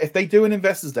 if they do an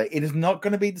Investors Day, it is not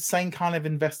going to be the same kind of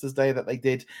Investors Day that they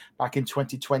did back in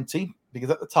 2020,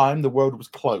 because at the time, the world was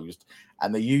closed,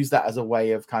 and they used that as a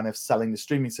way of kind of selling the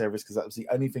streaming service, because that was the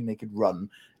only thing they could run.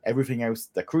 Everything else,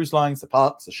 the cruise lines, the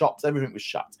parks, the shops, everything was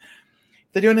shut.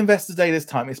 If they do an Investors Day this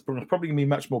time, it's probably going to be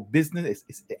much more business.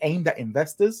 It's aimed at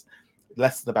investors,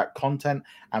 less about content,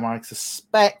 and I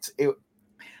suspect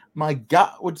my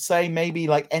gut would say maybe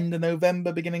like end of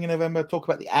November, beginning of November, talk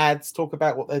about the ads, talk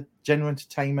about what their general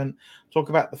entertainment, talk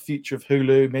about the future of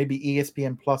Hulu, maybe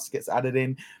ESPN Plus gets added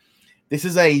in. This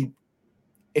is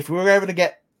if we were ever to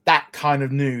get that kind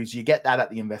of news, you get that at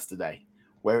the Investor Day,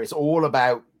 where it's all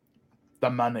about the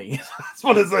money. That's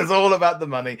what it's all about, the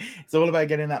money. It's all about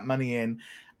getting that money in.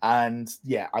 And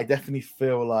yeah, I definitely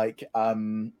feel like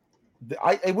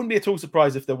it wouldn't be at all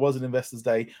surprised if there was an Investors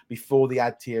Day before the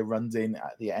ad tier runs in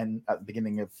at the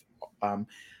beginning of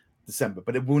December.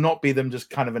 But it will not be them just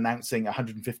kind of announcing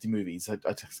 150 movies.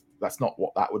 That's not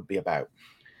what that would be about.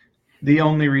 The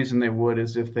only reason they would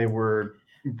is if they were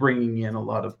bringing in a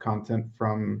lot of content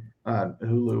from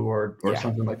Hulu or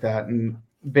something like that. And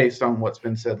based on what's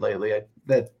been said lately,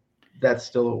 that's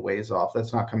still a ways off.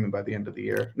 That's not coming by the end of the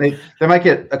year. They might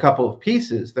get a couple of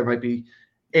pieces. There might be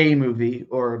a movie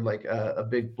or like a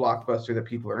big blockbuster that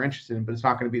people are interested in, but it's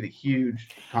not going to be the huge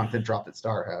content drop that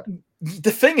Star had.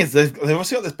 The thing is, they've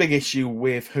also got this big issue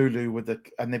with Hulu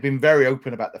and they've been very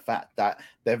open about the fact that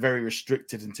they're very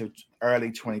restricted until early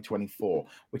 2024,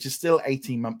 which is still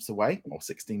 18 months away or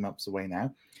 16 months away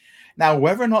now. Now,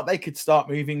 whether or not they could start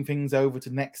moving things over to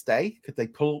next day, could they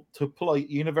pull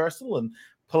Universal and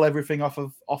pull everything off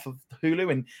of Hulu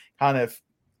and kind of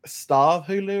starve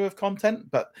Hulu of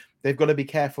content? But they've got to be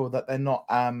careful that they're not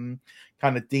kind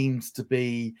of deemed to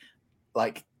be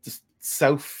like just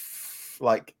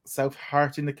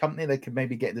self-hurting the company. They could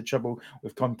maybe get into trouble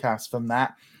with Comcast from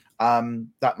that.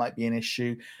 That might be an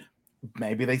issue.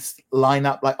 Maybe they line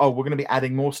up like, oh, we're going to be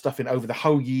adding more stuff in over the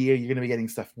whole year. You're going to be getting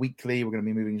stuff weekly. We're going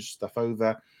to be moving stuff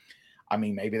over. I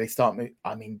mean, maybe they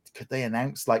could they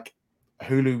announce like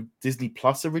Hulu Disney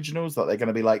Plus originals that they're going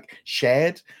to be like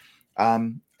shared?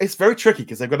 It's very tricky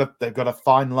because they've got a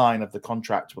fine line of the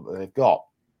contract that they've got.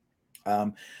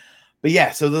 But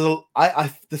yeah, so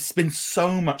there's been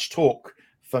so much talk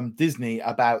from Disney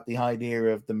about the idea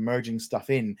of the merging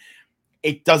stuff in.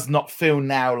 It does not feel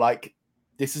now like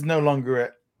this is no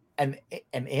longer an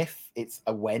if, it's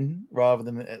a when rather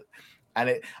than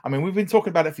we've been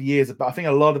talking about it for years, but I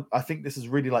think this has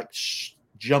really like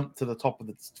jumped to the top of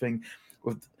the thing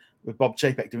with Bob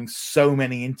Chapek doing so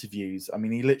many interviews. I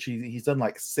mean, he's done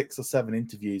like 6 or 7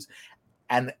 interviews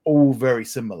and all very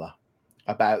similar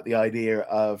about the idea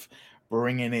of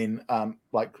bringing in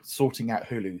like sorting out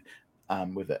Hulu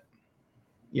with it.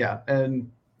 Yeah,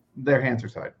 and their hands are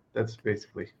tied. That's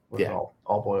basically what it all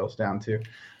boils down to.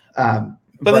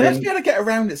 But they must be able to get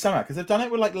around it somehow, because they've done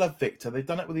it with like Love Victor, they've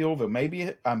done it with the Orville,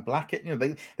 maybe Blackett. You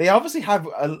know, they obviously have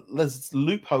there's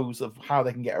loopholes of how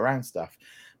they can get around stuff.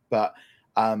 But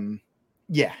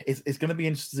it's going to be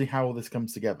interesting to see how all this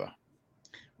comes together.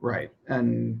 Right,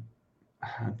 and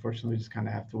unfortunately, we just kind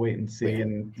of have to wait and see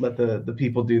and let the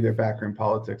people do their backroom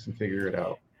politics and figure it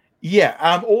out.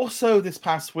 Yeah. Also, this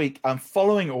past week,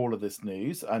 following all of this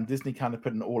news, and Disney kind of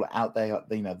putting all out there,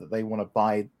 that they want to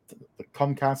buy the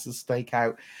Comcast's stake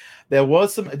out. There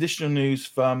was some additional news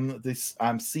from this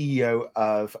CEO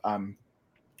of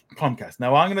Comcast.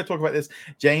 Now, I'm going to talk about this.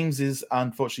 James is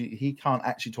unfortunately he can't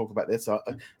actually talk about this, so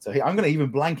I'm going to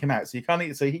even blank him out. So he can't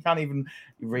even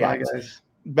react.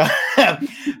 Bye, guys.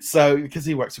 So because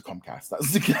he works for Comcast,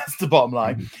 that's the bottom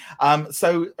line.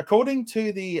 So according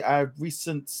to the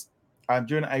recent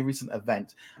during a recent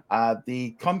event,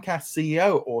 the Comcast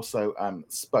CEO also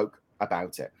spoke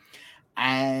about it,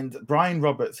 and Brian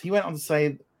Roberts, he went on to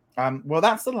say, well,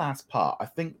 that's the last part. I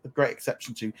think the great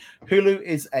exception to Hulu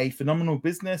is a phenomenal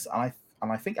business, and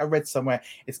I think I read somewhere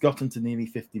it's gotten to nearly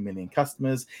 50 million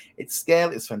customers. Its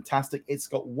scale is fantastic. It's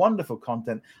got wonderful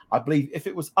content. I believe if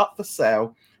it was up for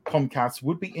sale, Comcast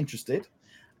would be interested.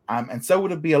 And so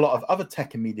would it be a lot of other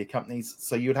tech and media companies.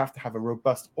 So you'd have to have a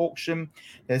robust auction.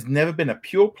 There's never been a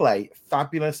pure play,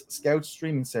 fabulous scaled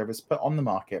streaming service put on the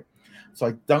market. So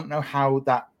I don't know how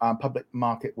that public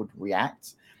market would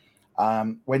react.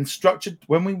 When we structured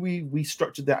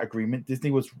that agreement,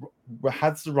 Disney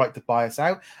has the right to buy us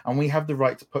out, and we have the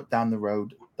right to put down the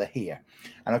road here.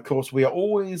 And of course, we are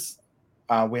always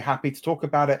we're happy to talk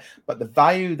about it. But the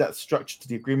value that's structured to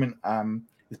the agreement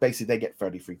is basically they get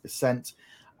 33%.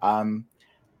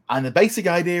 And the basic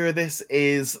idea of this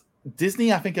is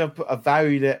Disney, I think, have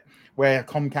valued it where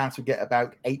Comcast would get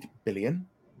about $8 billion.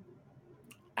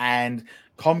 And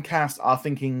Comcast are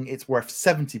thinking it's worth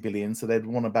 70 billion, so they'd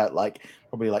want about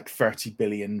probably 30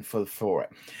 billion for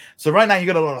it. So right now you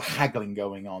got a lot of haggling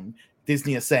going on.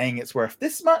 Disney are saying it's worth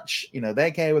this much.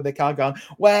 They care with their car going,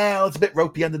 well, it's a bit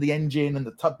ropey under the engine, and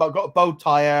got a bow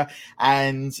tire,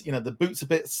 and the boot's a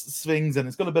bit swings, and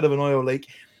it's got a bit of an oil leak.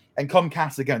 And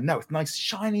Comcast are going, no, it's nice,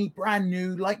 shiny, brand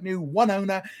new, like new, one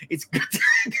owner. It's good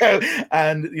to go.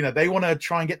 And they want to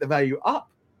try and get the value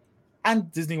up,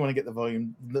 and Disney want to get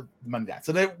the money down.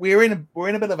 So we're in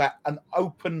a bit of an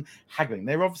open haggling.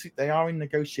 They are in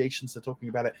negotiations. They're talking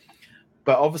about it,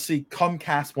 but obviously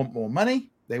Comcast want more money.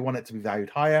 They want it to be valued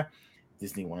higher.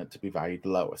 Disney want it to be valued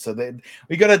lower. So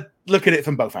we got to look at it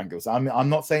from both angles. I'm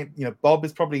not saying Bob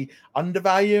is probably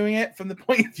undervaluing it from the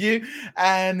point of view,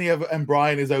 and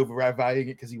Brian is overvaluing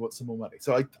it because he wants some more money.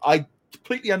 So I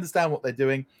completely understand what they're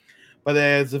doing, but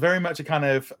there's very much a kind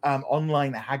of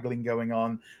online haggling going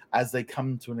on as they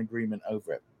come to an agreement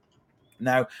over it.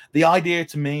 Now, the idea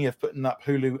to me of putting up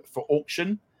Hulu for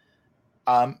auction,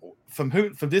 from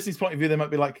Disney's point of view, they might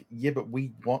be like, yeah, but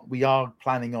we are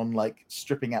planning on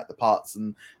stripping out the parts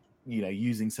and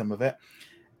using some of it.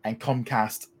 And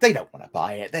Comcast, they don't want to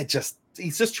buy it.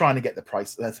 He's just trying to get the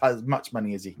price, that's as much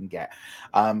money as he can get.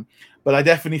 But I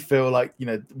definitely feel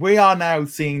we are now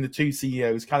seeing the two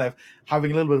CEOs kind of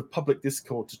having a little bit of public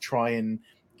discord to try and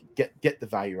get the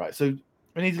value right. So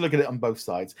we need to look at it on both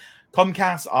sides.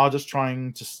 Comcast are just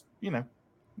trying to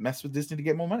mess with Disney to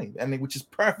get more money, which is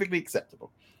perfectly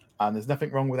acceptable. There's nothing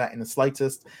wrong with that in the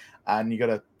slightest. And you got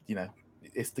to,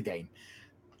 it's the game.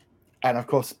 And of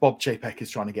course, Bob Chapek is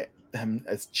trying to get them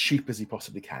as cheap as he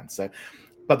possibly can. So,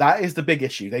 but that is the big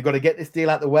issue. They've got to get this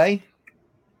deal out the way.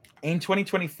 In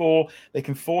 2024, they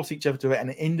can force each other to it,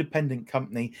 and an independent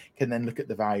company can then look at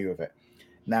the value of it.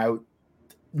 Now,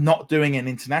 not doing an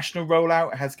international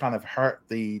rollout has kind of hurt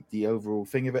the overall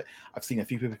thing of it. I've seen a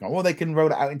few people go, well, they can roll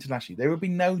it out internationally. There would be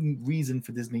no reason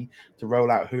for Disney to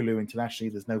roll out Hulu internationally.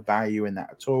 There's no value in that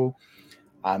at all.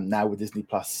 Now with Disney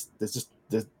Plus, there's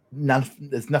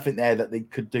nothing there that they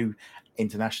could do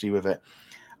internationally with it.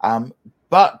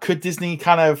 But could Disney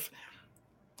kind of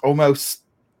almost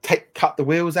cut the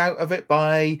wheels out of it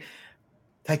by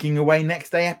taking away next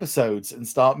day episodes and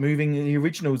start moving the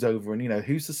originals over? And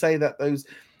who's to say that those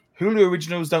Hulu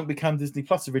originals don't become Disney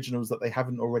Plus originals that they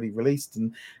haven't already released,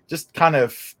 and just kind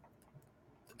of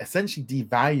essentially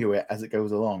devalue it as it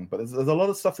goes along. But there's a lot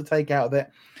of stuff to take out of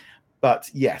it. But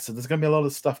yeah, so there's going to be a lot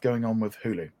of stuff going on with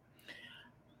Hulu.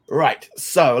 Right,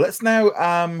 so let's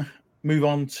now move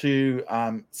on to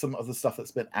some of the stuff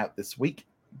that's been out this week.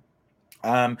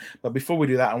 But before we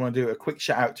do that, I want to do a quick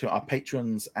shout out to our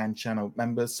patrons and channel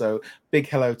members. So big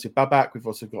hello to Babak. We've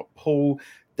also got Paul,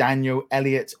 Daniel,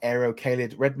 Elliot, Aero,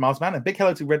 Khalid, Red Marsman, and big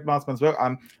hello to Red Marsman as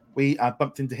well. We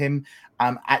bumped into him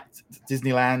at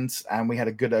Disneyland, and we had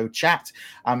a good old chat.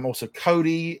 Also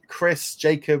Cody, Chris,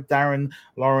 Jacob, Darren,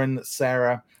 Lauren,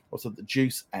 Sarah, also the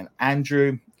Juice and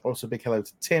Andrew. Also big hello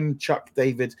to Tim, Chuck,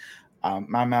 David,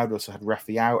 Mahmoud. Also had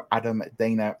Raphael, Adam,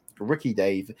 Dana, Ricky,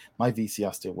 Dave, my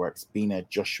VCR still works, Bina,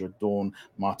 Joshua, Dawn,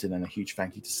 Martin, and a huge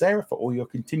thank you to Sarah for all your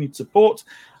continued support.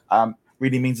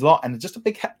 Really means a lot. And just a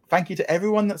big thank you to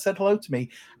everyone that said hello to me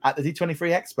at the D23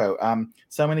 Expo.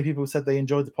 So many people said they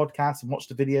enjoyed the podcast and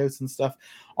watched the videos and stuff.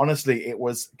 Honestly, it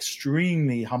was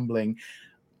extremely humbling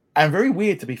and very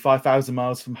weird to be 5,000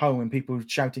 miles from home and people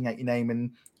shouting out your name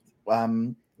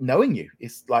and knowing you.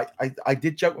 It's like, I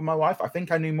did joke with my wife. I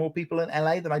think I knew more people in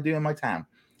LA than I do in my town.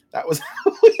 That was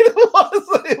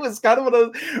it was kind of one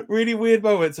of those really weird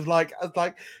moments of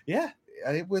yeah,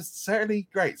 it was certainly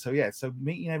great. So yeah, so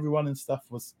meeting everyone and stuff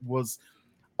was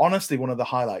honestly one of the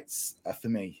highlights for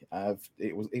me.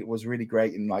 It was really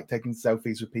great, and taking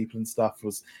selfies with people and stuff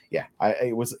was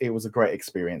it was a great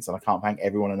experience, and I can't thank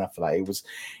everyone enough for that. It was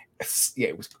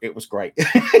great.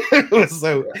 It was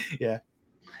so yeah,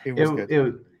 it was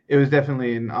good. It was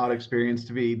definitely an odd experience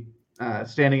to be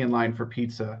standing in line for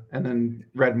pizza, and then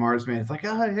Red Marsman. It's like,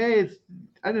 oh hey,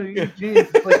 I know you, James.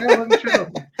 It's like, I love the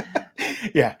show.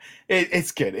 Yeah,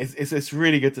 it's good. It's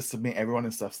really good to submit everyone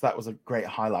and stuff. So that was a great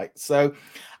highlight. So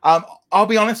I'll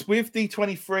be honest, with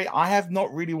D23, I have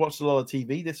not really watched a lot of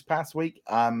TV this past week.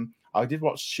 I did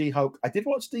watch She-Hulk. I did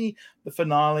watch the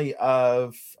finale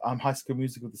of High School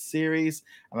Musical, the series,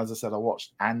 and as I said, I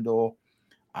watched Andor.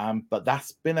 But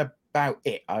that's been about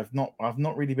it. I've not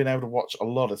really been able to watch a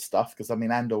lot of stuff because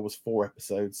Andor was 4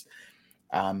 episodes,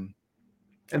 and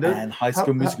High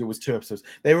School Musical was 2 episodes.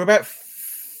 They were about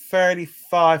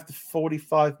 35 to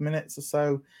 45 minutes or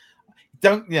so.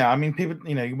 I mean, people,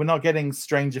 we're not getting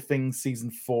Stranger Things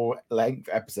season 4 length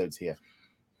episodes here.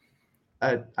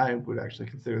 I would actually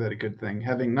consider that a good thing.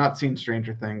 Having not seen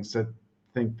Stranger Things, I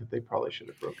think that they probably should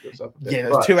have broke those up a bit. Yeah,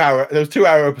 those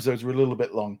 2-hour episodes were a little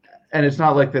bit long. And it's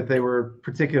not like that they were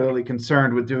particularly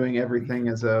concerned with doing everything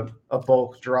as a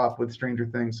bulk drop with Stranger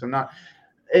Things. So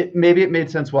maybe it made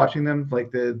sense watching them.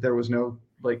 Like there was no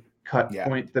like cut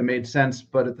point that made sense,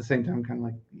 but at the same time, kind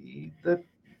of like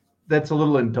that's a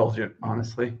little indulgent,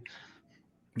 honestly.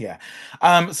 Yeah.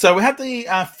 So we had the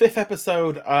 5th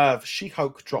episode of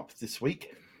She-Hulk dropped this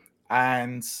week,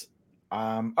 and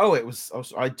do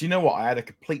you know what? I had a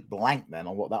complete blank then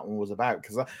on what that one was about,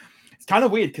 because it's kind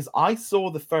of weird because I saw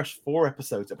the first 4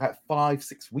 episodes about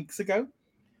 5-6 weeks ago.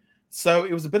 So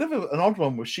it was a bit of an odd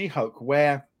one with She-Hulk,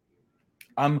 where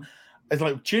it's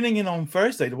like tuning in on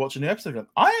Thursday to watch a new episode. And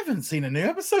I haven't seen a new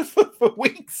episode for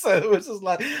weeks, so it was just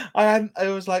like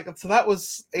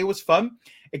it was fun.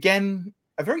 Again,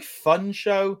 a very fun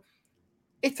show.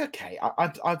 It's okay.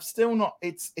 I'm still not.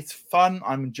 It's fun.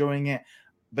 I'm enjoying it,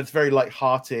 but it's very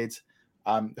lighthearted.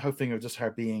 The whole thing of just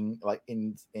her being like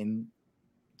in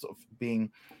sort of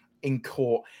being in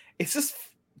court. It's just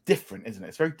different, isn't it?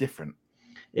 It's very different.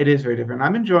 It is very different.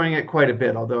 I'm enjoying it quite a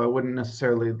bit, although I wouldn't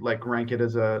necessarily like rank it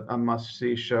as a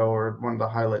must-see show or one of the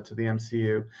highlights of the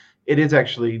MCU. It is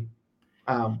actually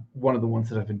one of the ones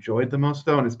that I've enjoyed the most,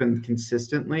 though, and it's been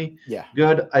consistently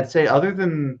good. I'd say other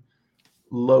than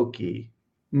Loki,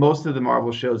 most of the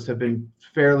Marvel shows have been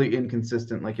fairly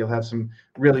inconsistent. Like you'll have some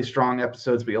really strong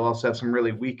episodes, but you'll also have some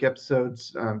really weak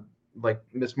episodes. Like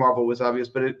Miss Marvel was obvious,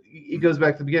 but it goes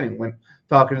back to the beginning when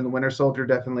Falcon and the Winter Soldier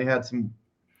definitely had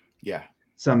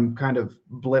some kind of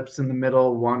blips in the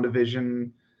middle, WandaVision,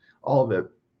 all of it.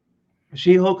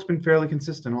 She-Hulk's been fairly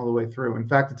consistent all the way through. In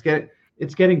fact,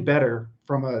 it's getting better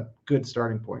from a good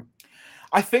starting point.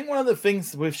 I think one of the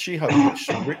things with She-Hulk which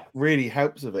really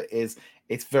helps with it is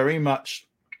it's very much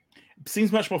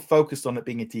seems much more focused on it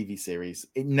being a TV series.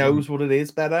 It knows what it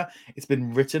is better. It's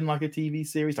been written like a TV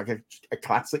series, like a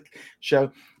classic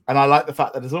show. And I like the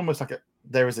fact that it's almost like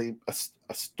there is a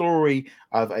story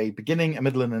of a beginning, a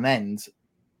middle, and an end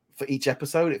for each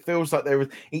episode. It feels like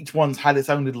each one's had its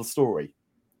own little story.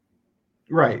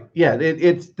 Right. Yeah.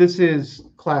 This is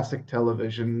classic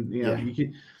television.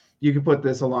 You could put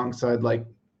this alongside like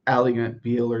Ally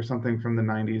McBeal or something from the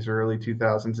 90s or early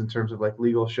 2000s in terms of like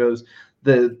legal shows.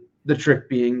 The trick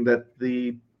being that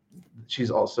she's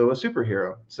also a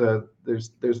superhero. So there's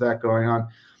that going on.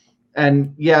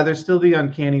 And yeah, there's still the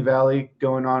uncanny valley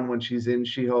going on when she's in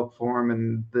She-Hulk form,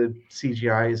 and the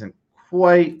CGI isn't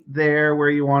quite there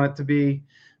where you want it to be.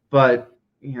 But,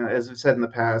 as I've said in the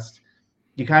past,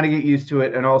 you kind of get used to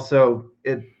it. And also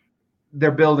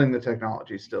they're building the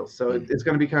technology still. So it's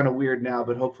going to be kind of weird now,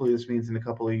 but hopefully this means in a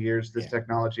couple of years, this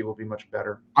technology will be much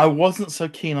better. I wasn't so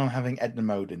keen on having Edna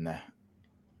Mode in there.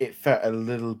 It felt a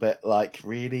little bit like,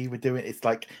 really, we're doing it's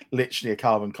like literally a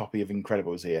carbon copy of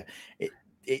Incredibles here.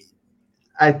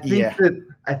 I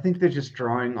think they're just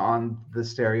drawing on the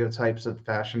stereotypes of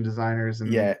fashion designers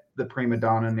and the prima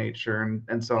donna nature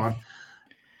and so on.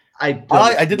 I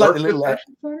did like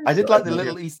the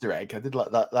little Easter egg. I did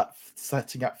like that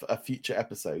setting up for a future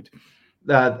episode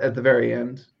at the very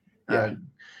end.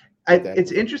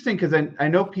 It's interesting because I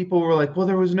know people were like, well,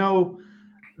 there was no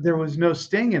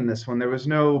Sting in this one. There was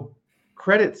no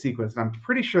credit sequence. And I'm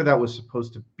pretty sure that was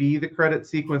supposed to be the credit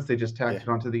sequence. They just tacked it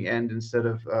onto the end instead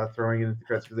of throwing it into the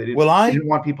credits because they didn't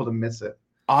want people to miss it.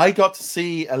 I got to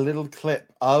see a little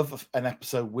clip of an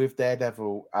episode with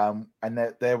Daredevil, and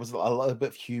there was a little bit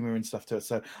of humor and stuff to it.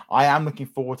 So I am looking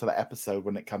forward to that episode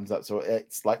when it comes up. So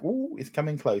it's like, ooh, it's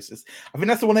coming close. I think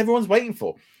that's the one everyone's waiting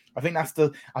for. I think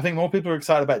more people are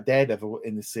excited about Daredevil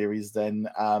in the series than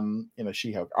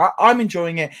She-Hulk. I'm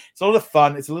enjoying it. It's a lot of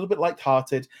fun. It's a little bit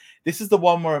lighthearted. This is the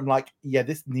one where I'm like, yeah,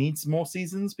 this needs more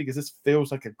seasons because this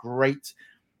feels like a great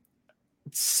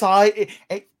side.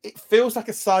 It feels like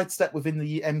a sidestep within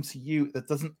the MCU that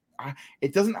doesn't. And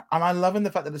I'm loving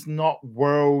the fact that it's not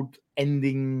world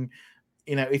ending.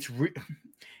 It's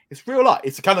real life.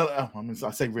 It's kind of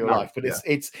I say real life, but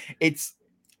it's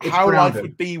how grounded. Life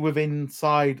would be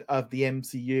inside of the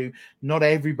MCU. Not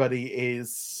everybody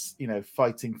is,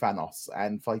 fighting Thanos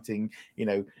and fighting,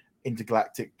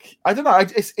 intergalactic. I don't know.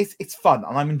 It's fun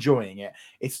and I'm enjoying it.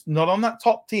 It's not on that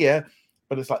top tier,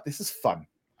 but it's like, this is fun.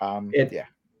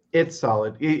 It's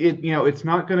solid. It's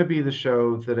not going to be the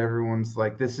show that everyone's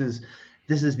like, this is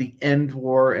the end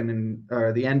war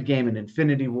the end game and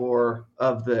Infinity War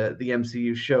of the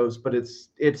MCU shows, but it's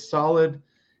solid,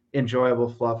 enjoyable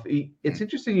fluff. It's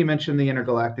interesting you mentioned the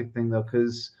intergalactic thing though,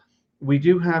 because we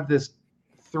do have this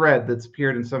thread that's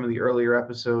appeared in some of the earlier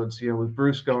episodes, with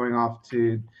Bruce going off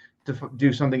to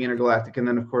do something intergalactic, and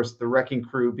then of course the wrecking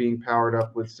crew being powered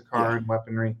up with Sakaran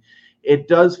weaponry. It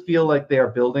does feel like they are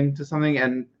building to something,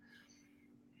 and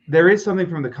there is something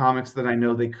from the comics that I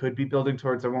know they could be building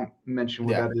towards. I won't mention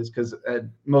what that is because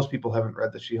most people haven't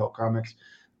read the She-Hulk comics.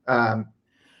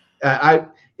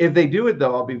 If they do it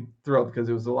though, I'll be thrilled because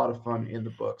it was a lot of fun in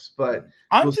the books. But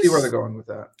we'll see where they're going with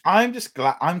that. I'm just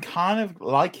glad. I'm kind of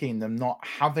liking them not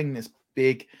having this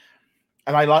big,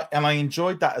 and I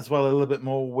enjoyed that as well a little bit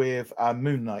more with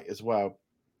Moon Knight as well,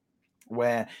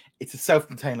 where it's a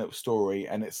self-contained little story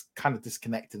and it's kind of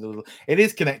disconnected a little. It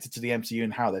is connected to the MCU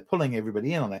and how they're pulling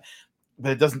everybody in on it,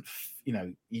 but it doesn't.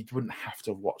 You wouldn't have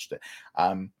to have watched it.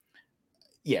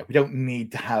 We don't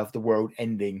need to have the world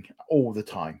ending all the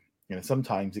time.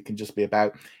 Sometimes it can just be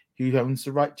about who owns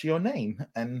the right to your name,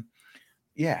 and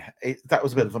that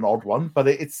was a bit of an odd one, but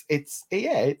it's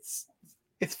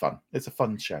fun. It's a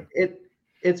fun show.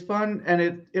 It's fun, and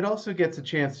it also gets a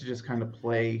chance to just kind of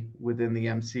play within the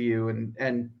MCU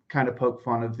and kind of poke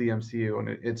fun of the MCU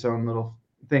in its own little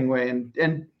thing way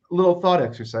and little thought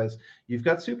exercise. You've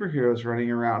got superheroes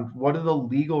running around. What are the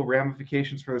legal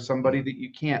ramifications for somebody that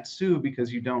you can't sue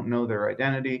because you don't know their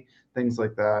identity? Things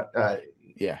like that.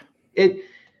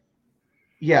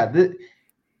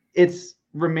 It's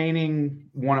remaining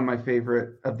one of my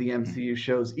favorite of the MCU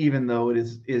shows, even though it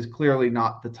is clearly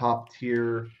not the top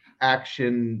tier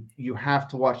action. You have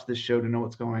to watch this show to know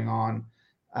what's going on.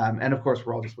 And of course,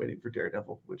 we're all just waiting for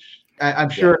Daredevil, which I'm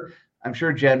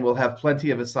sure Jen will have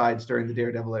plenty of asides during the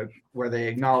Daredevil where they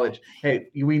acknowledge, hey,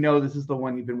 we know this is the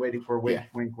one you've been waiting for. Wink,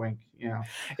 wink, wink.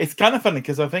 It's kind of funny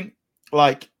because I think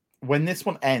when this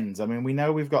one ends, I mean, we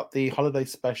know we've got the holiday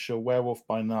special, Werewolf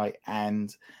by Night,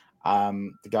 and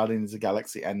the Guardians of the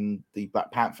Galaxy and the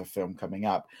Black Panther film coming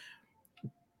up.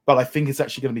 But I think it's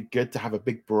actually going to be good to have a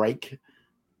big break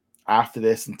after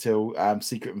this until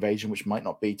Secret Invasion, which might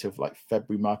not be till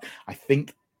February, March. I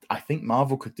think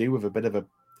Marvel could do with a bit of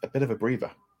a breather.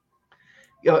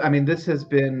 I mean, this has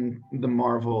been the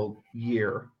Marvel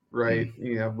year, right?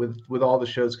 With all the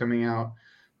shows coming out,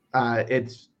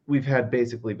 we've had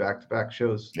basically back-to-back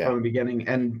shows from the beginning.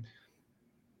 And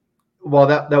while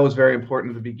that was very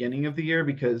important at the beginning of the year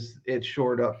because it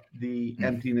shored up the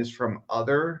emptiness from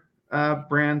other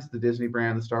brands, the Disney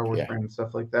brand, the Star Wars brand, and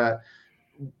stuff like that.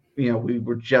 We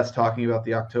were just talking about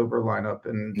the October lineup,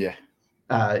 and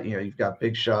you've got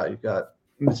Big Shot, you've got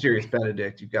Mysterious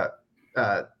Benedict, you've got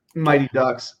Mighty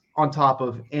Ducks on top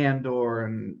of Andor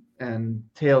and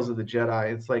Tales of the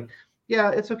Jedi. It's like,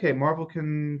 it's okay. Marvel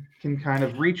can kind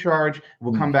of recharge.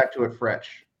 We'll come back to it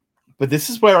fresh. But this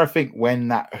is where I think when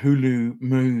that Hulu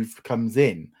move comes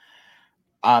in,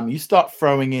 you start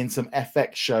throwing in some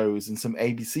FX shows and some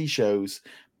ABC shows.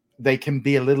 They can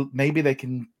be maybe they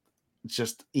can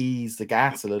just ease the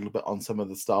gas a little bit on some of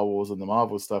the Star Wars and the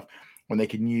Marvel stuff when they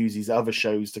can use these other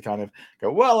shows to kind of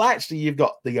go, well, actually, you've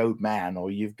got The Old Man,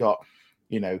 or you've got,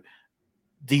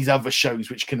 these other shows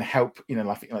which can help,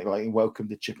 like Welcome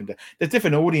to Chip and Dale. There's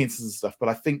different audiences and stuff, but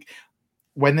I think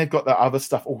when they've got that other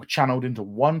stuff all channeled into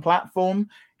one platform,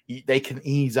 they can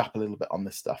ease up a little bit on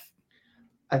this stuff.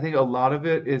 I think a lot of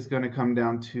it is going to come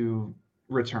down to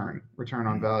return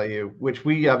on value, which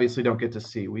we obviously don't get to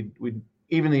see. We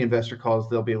even the investor calls,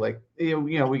 they'll be like,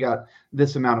 we got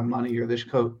this amount of money, or this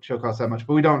show costs that much,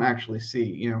 but we don't actually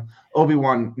see,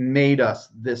 Obi-Wan made us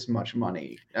this much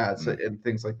money, and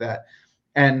things like that.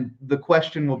 And the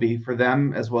question will be for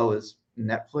them, as well as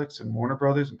Netflix and Warner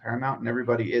Brothers and Paramount and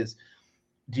everybody, is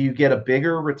do you get a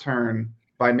bigger return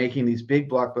by making these big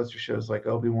blockbuster shows like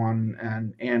Obi-Wan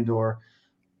and Andor,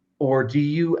 or do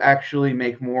you actually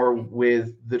make more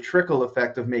with the trickle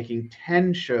effect of making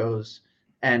 10 shows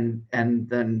and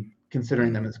then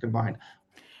considering them as combined?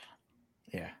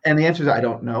 And the answer is I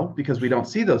don't know, because we don't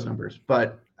see those numbers,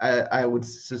 but I would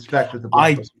suspect that the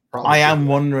I am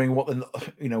wondering what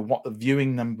the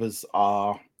viewing numbers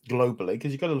are globally,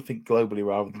 because you've got to think globally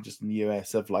rather than just in the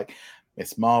US, of like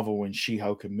Miss Marvel and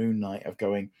She-Hulk and Moon Knight of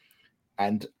going,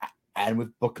 and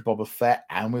with Book of Boba Fett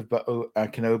and with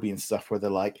Kenobi and stuff, where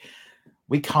they're like,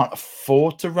 we can't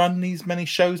afford to run these many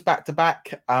shows back to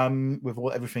back with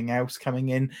everything else coming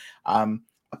in.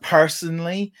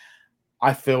 Personally,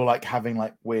 I feel like having,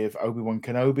 like with Obi-Wan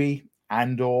Kenobi,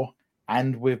 Andor,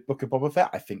 and with Book of Boba Fett,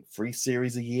 I think 3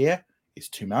 series a year is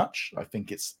too much. I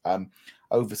think it's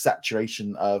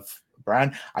oversaturation of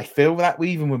brand. I feel that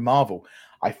even with Marvel,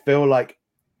 I feel like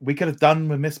we could have done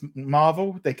with Miss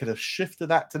Marvel. They could have shifted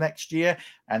that to next year.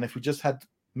 And if we just had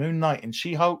Moon Knight and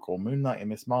She-Hulk, or Moon Knight and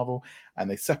Miss Marvel, and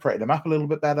they separated them up a little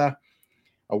bit better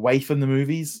away from the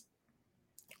movies,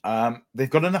 They've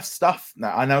got enough stuff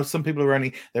now. I know some people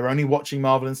are they're only watching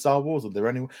Marvel and Star Wars, or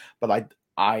but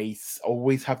I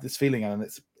always have this feeling, and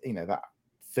it's that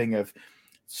thing of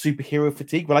superhero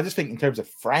fatigue. But I just think in terms of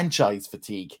franchise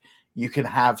fatigue, you can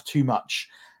have too much.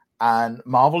 And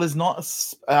Marvel is not.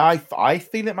 I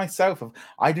feel it myself.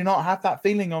 I do not have that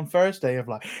feeling on Thursday of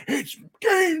like it's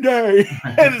game day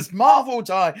and it's Marvel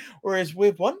time. Whereas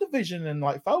with WandaVision and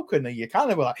like Falcon, you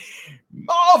kind of like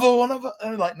Marvel,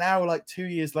 and like now, like 2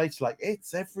 years later, like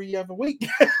it's every other week.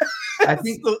 I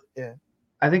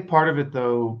think part of it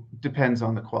though depends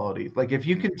on the quality. Like if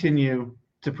you continue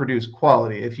to produce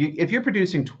quality, if you're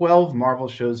producing 12 Marvel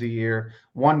shows a year,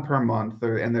 one per month,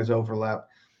 and there's overlap.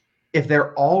 If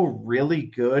they're all really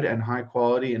good and high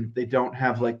quality and they don't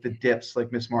have like the dips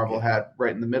like Miss Marvel had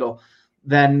right in the middle,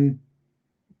 then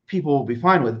people will be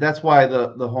fine with it. That's why the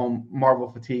whole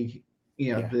Marvel fatigue,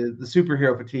 the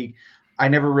superhero fatigue, I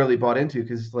never really bought into,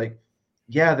 because like,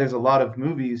 there's a lot of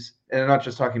movies, and I'm not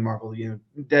just talking Marvel,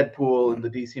 Deadpool and the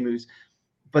DC movies,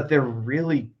 but they're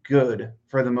really good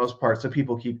for the most part, so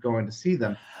people keep going to see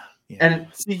them. And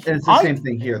it's the same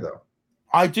thing here though.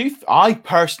 I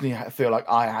personally feel like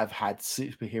I have had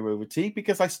superhero fatigue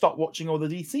because I stopped watching all the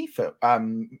DC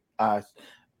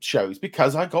shows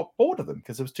because I got bored of them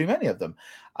because there was too many of them.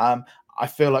 I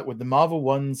feel like with the Marvel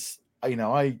ones,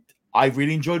 I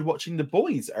really enjoyed watching The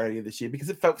Boys earlier this year because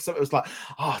it was like,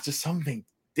 just something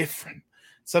different,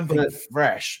 something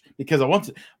fresh, because I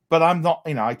wanted. But I'm not,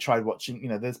 I tried watching,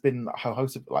 there's been a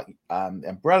host of like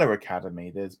Umbrella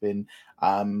Academy. There's been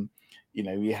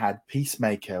we had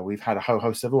Peacemaker, we've had a whole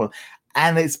host of everyone,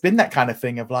 and it's been that kind of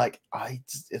thing of like,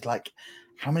 it's like,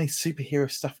 how many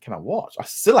superhero stuff can I watch? I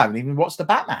still haven't even watched the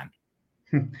Batman.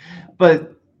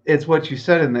 But it's what you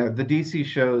said in there. The DC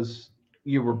shows,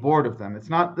 you were bored of them. It's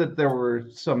not that there were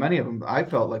so many of them. I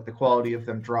felt like the quality of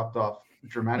them dropped off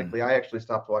dramatically. I actually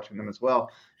stopped watching them as well,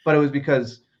 but it was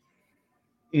because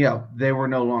they were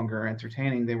no longer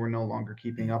entertaining. They were no longer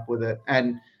keeping up with it.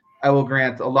 And I will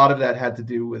grant a lot of that had to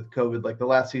do with COVID. Like the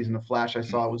last season of Flash I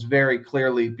saw was very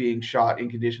clearly being shot in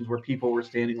conditions where people were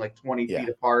standing like 20 feet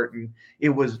apart, and it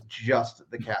was just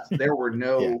the cast. There were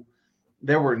no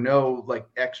like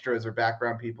extras or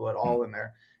background people at all in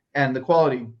there. And the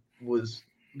quality was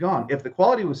gone. If the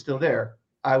quality was still there,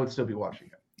 I would still be watching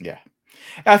it. Yeah.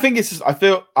 I think it's just, I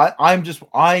feel I'm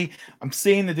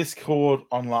seeing the Discord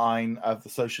online of the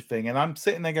social thing, and I'm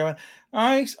sitting there going,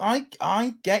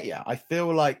 I get you.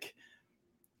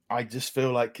 I just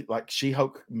feel like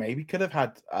She-Hulk maybe could have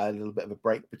had a little bit of a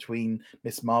break between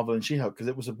Miss Marvel and She-Hulk, because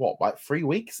it was like 3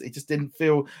 weeks. It just didn't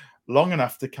feel long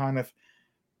enough to kind of,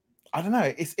 I don't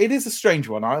know. It is a strange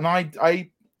one, and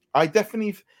I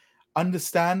definitely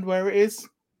understand where it is,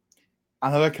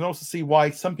 and I can also see why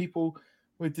some people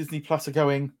with Disney Plus are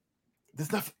going,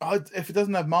 there's nothing. If it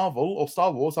doesn't have Marvel or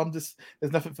Star Wars, there's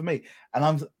nothing for me. And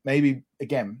I'm maybe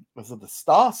again with the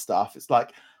Star stuff, it's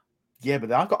like,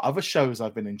 but I've got other shows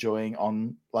I've been enjoying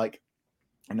on, like,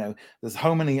 there's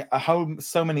so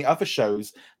many other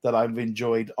shows that I've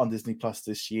enjoyed on Disney Plus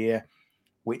this year,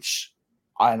 which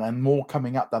and more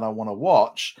coming up that I want to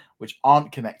watch, which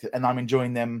aren't connected, and I'm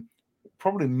enjoying them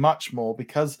probably much more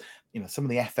because some of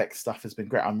the FX stuff has been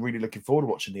great. I'm really looking forward to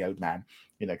watching The Old Man,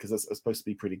 because that's supposed to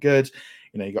be pretty good.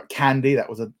 You got Candy, that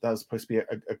was supposed to be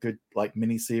a good like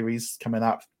mini series coming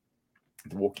up.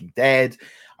 The Walking Dead.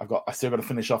 I still got to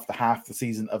finish off half the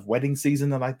season of Wedding Season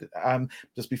that I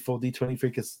just before D23,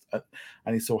 because I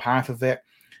only saw half of it.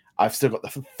 I've still got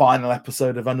the final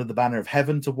episode of Under the Banner of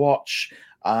Heaven to watch.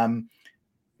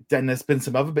 Then there's been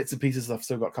some other bits and pieces. I've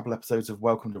still got a couple episodes of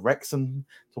Welcome to Wrexham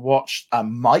to watch.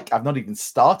 Mike, I've not even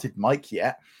started Mike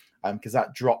yet, because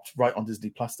that dropped right on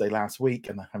Disney Plus Day last week,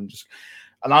 and I'm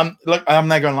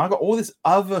there going, I've got all these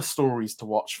other stories to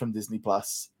watch from Disney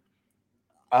Plus.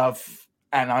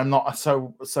 And I'm not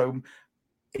so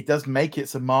it does make it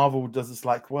so Marvel does this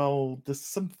like, well, there's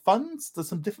some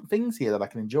different things here that I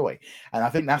can enjoy, and I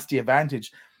think that's the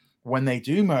advantage when they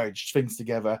do merge things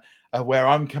together. Where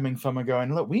I'm coming from and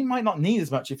going, look, we might not need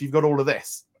as much if you've got all of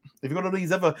this. If you've got all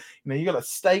these other, you got a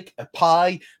steak, a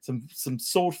pie, some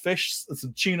swordfish,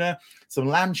 some tuna, some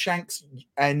lamb shanks,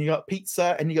 and you got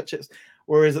pizza and you got chips.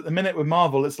 Whereas at the minute with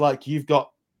Marvel, it's like you've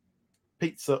got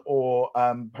pizza or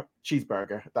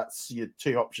cheeseburger. That's your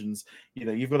two options.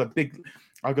 I've got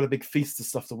a big feast of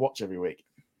stuff to watch every week.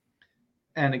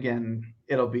 And again,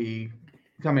 it'll be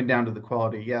coming down to the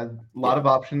quality. A lot of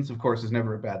options, of course, is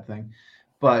never a bad thing,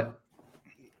 but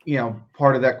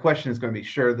part of that question is going to be,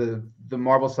 sure, the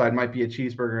Marvel side might be a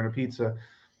cheeseburger and a pizza.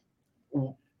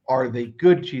 Are they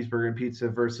good cheeseburger and pizza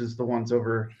versus the ones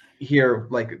over here?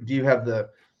 Like, do you have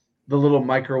the the little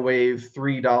microwave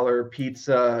 $3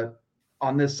 pizza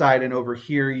on this side, and over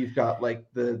here you've got like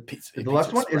the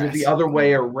deluxe one. Is it the other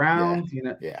way around? Yeah. You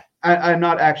know, yeah. I'm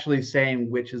not actually saying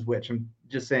which is which. I'm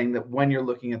just saying that when you're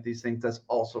looking at these things, that's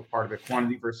also part of it.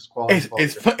 Quantity versus quality.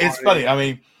 It's funny. I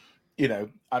mean,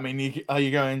 are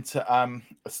you going to a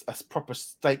proper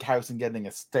steakhouse and getting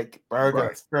a steak burger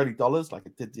that's $30 like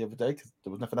I did the other day because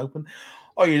there was nothing open,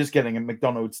 or you're just getting a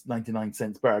McDonald's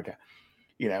 99-cent burger,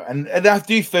 and I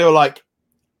do feel like,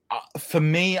 for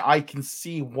me, I can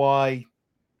see why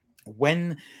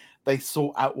when they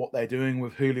sort out what they're doing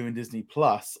with Hulu and Disney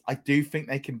Plus, I do think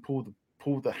they can pull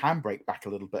the handbrake back a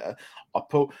little bit,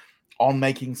 on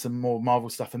making some more Marvel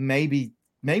stuff, and maybe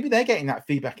they're getting that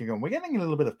feedback and going, we're getting a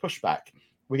little bit of pushback.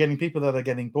 We're getting people that are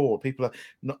getting bored. People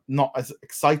are not as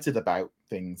excited about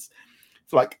things.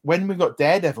 So like when we've got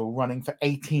Daredevil running for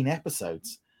 18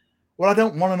 episodes, well, I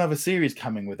don't want another series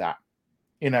coming with that.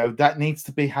 That needs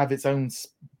to have its own,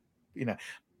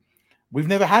 we've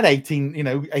never had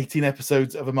 18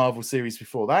 episodes of a Marvel series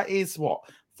before. That is what,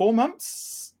 4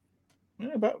 months?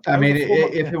 I mean,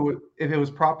 if it was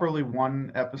properly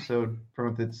one episode per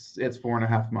month, it's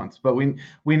 4.5 months. But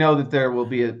we know that there will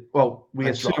be we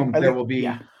assume there will be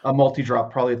a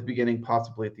multi-drop probably at the beginning,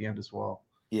 possibly at the end as well.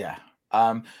 Yeah.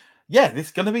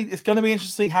 It's gonna be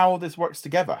interesting how all this works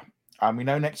together. We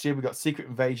know next year we've got Secret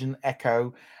Invasion,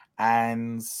 Echo,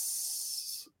 and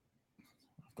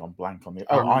I've gone blank on the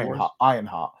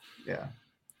Ironheart. Yeah.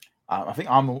 I think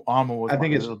Armor was a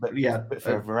little bit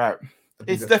further out.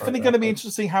 It's definitely going to be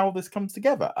interesting how all this comes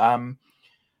together.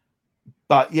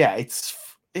 But yeah, it's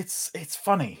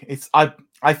funny.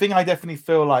 I think I definitely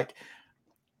feel like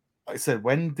I said,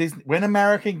 when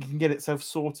America can get itself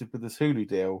sorted with this Hulu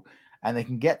deal and they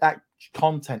can get that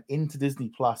content into Disney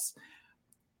Plus,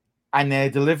 and they're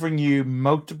delivering you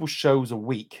multiple shows a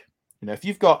week. If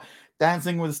you've got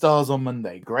Dancing with the Stars on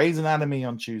Monday, Grey's Anatomy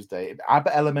on Tuesday,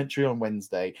 Abbott Elementary on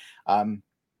Wednesday,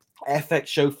 FX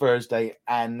show Thursday,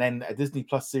 and then a Disney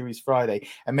Plus series Friday,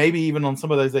 and maybe even on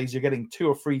some of those days you're getting 2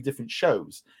 or 3 different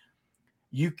shows.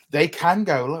 They can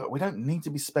go, look, we don't need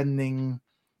to be spending,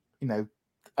 $1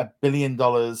 billion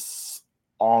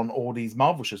on all these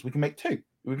Marvel shows. We can make 2.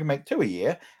 We can make 2 a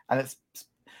year, and it's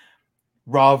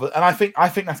rather. And I think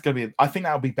that's going to be. I think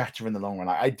that'll be better in the long run.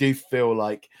 I do feel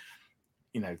like,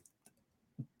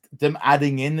 them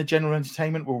adding in the general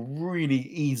entertainment will really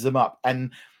ease them up, and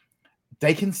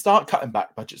they can start cutting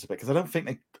back budgets a bit, because I don't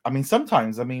think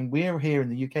sometimes, we're here in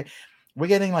the UK, we're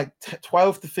getting like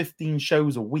 12 to 15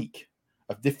 shows a week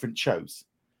of different shows,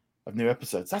 of new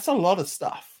episodes. That's a lot of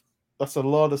stuff. That's a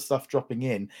lot of stuff dropping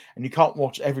in, and you can't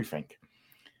watch everything.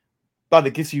 But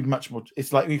it gives you much more.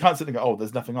 It's like you can't sit and go, oh,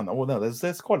 there's nothing on there. Well, no,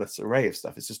 there's quite an array of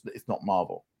stuff. It's just, it's not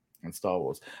Marvel and Star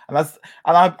Wars. And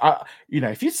I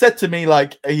if you said to me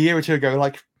like a year or two ago,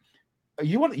 like,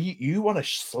 you want to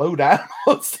slow down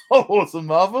on Star Wars and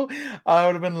Marvel, I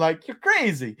would have been like, you're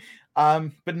crazy.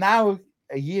 But now,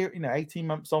 a year, 18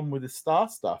 months on with the Star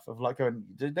stuff, of like going,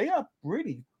 they are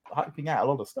really hyping out a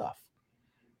lot of stuff.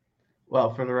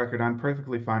 Well, for the record, I'm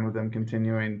perfectly fine with them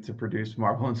continuing to produce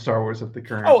Marvel and Star Wars at the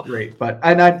current rate. But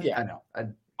I know.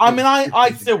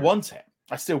 I still want it.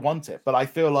 I still want it, but I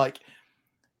feel like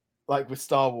with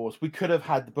Star Wars, we could have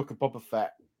had the Book of Boba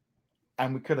Fett,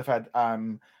 and we could have had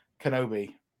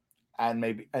Kenobi,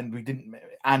 and we didn't.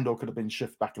 Andor could have been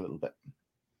shifted back a little bit.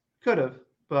 Could have,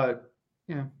 but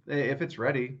if it's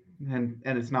ready and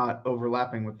it's not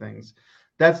overlapping with things,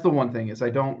 that's the one thing, is I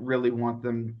don't really want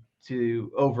them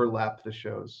to overlap the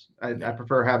shows. I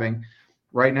prefer having,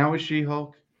 right now is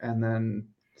She-Hulk, and then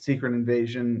Secret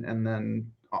Invasion, and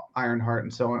then Ironheart,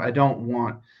 and so on. I don't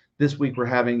want, this week we're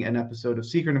having an episode of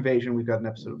Secret Invasion, we've got an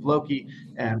episode of Loki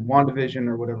and WandaVision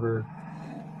or whatever.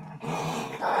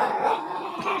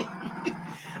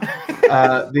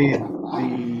 The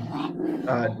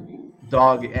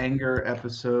dog anger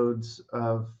episodes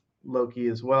of Loki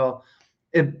as well.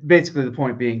 Basically, the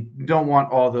point being, don't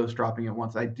want all those dropping at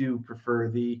once. I do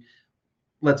prefer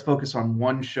let's focus on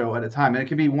one show at a time. And it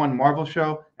can be one Marvel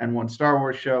show and one Star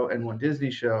Wars show and one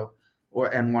Disney show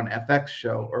and one FX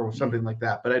show or something like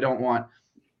that. But I don't want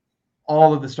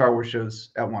all of the Star Wars shows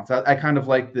at once. I kind of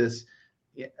like this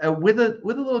with a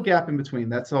little gap in between.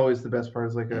 That's always the best part,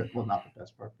 is like not the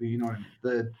best part, but you know what I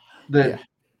mean?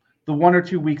 The 1 or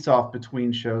 2 weeks off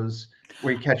between shows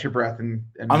where you catch your breath and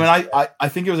I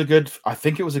think it was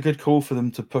a good call for them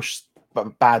to push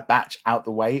Bad Batch out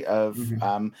the way of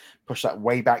push that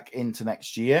way back into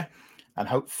next year, and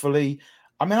hopefully,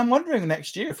 I'm wondering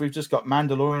next year if we've just got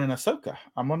Mandalorian and Ahsoka.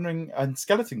 I'm wondering, and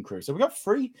Skeleton Crew. So we got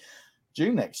 3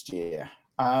 June next year.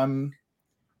 I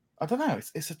don't know.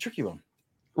 It's a tricky one.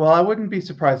 Well, I wouldn't be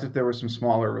surprised if there were some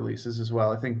smaller releases as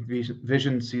well. I think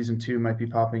Vision Season 2 might be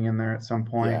popping in there at some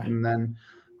point, and then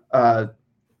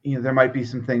there might be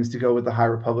some things to go with the High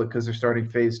Republic because they're starting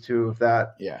Phase 2 of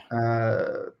that.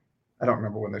 I don't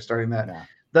remember when they're starting that. No.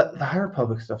 The High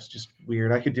Republic stuff's just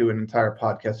weird. I could do an entire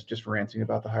podcast just ranting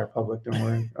about the High Republic. Don't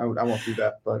worry, I won't do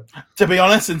that. But to be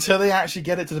honest, until they actually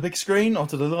get it to the big screen or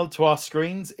to our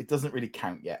screens, it doesn't really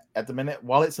count yet. At the minute,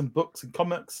 while it's in books and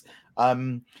comics,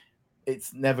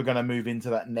 it's never going to move into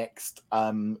that next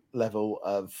level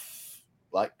of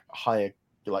like higher,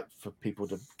 like for people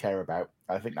to care about.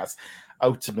 I think that's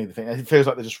ultimately the thing. It feels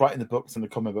like they're just writing the books and the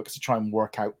comic books to try and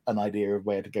work out an idea of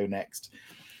where to go next.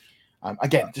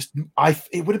 Again,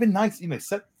 it would have been nice,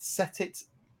 set it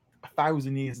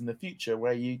 1,000 years in the future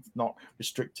where you're not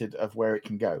restricted of where it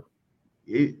can go.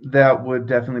 That would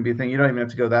definitely be a thing. You don't even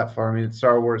have to go that far. I mean, it's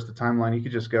Star Wars, the timeline. You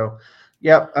could just go,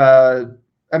 yep.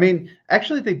 I mean,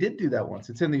 actually, they did do that once.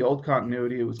 It's in the old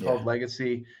continuity. It was called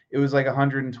Legacy. It was like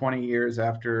 120 years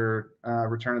after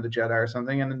Return of the Jedi or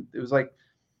something, and it was like,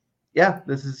 yeah,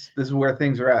 this is where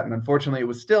things are at. And unfortunately, it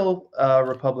was still a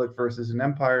Republic versus an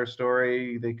Empire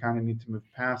story. They kind of need to move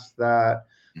past that.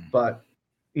 But,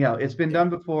 it's been done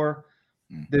before.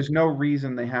 There's no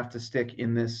reason they have to stick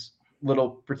in this little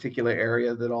particular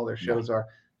area that all their shows are.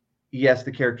 Yes,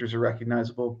 the characters are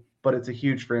recognizable, but it's a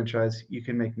huge franchise. You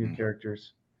can make new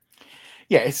characters.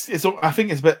 Yeah, it's. I think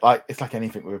it's a bit like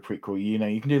anything with a prequel.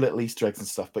 You can do little Easter eggs and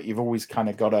stuff, but you've always kind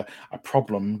of got a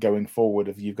problem going forward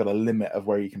if you've got a limit of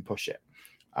where you can push it.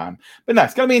 But no,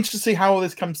 it's going to be interesting to see how all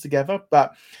this comes together.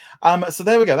 But so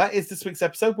there we go. That is this week's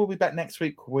episode. We'll be back next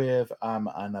week with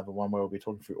another one where we'll be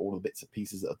talking through all the bits and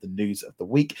pieces of the news of the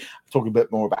week. Talking a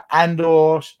bit more about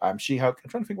Andor, She-Hulk. I'm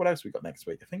trying to think what else we got next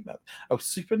week. I think that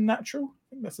Supernatural. I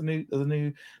think that's there's a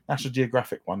new National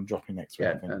Geographic one dropping next week.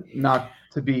 Yeah, not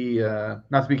to be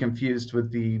confused with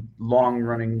the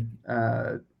long-running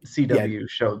CW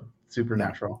show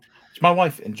Supernatural. No. Which my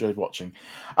wife enjoyed watching.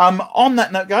 On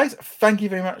that note, guys, thank you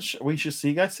very much. We shall see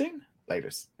you guys soon. Later.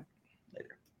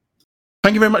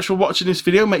 Thank you very much for watching this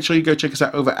video. Make sure you go check us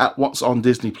out over at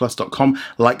whatsondisneyplus.com.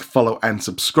 Like, follow, and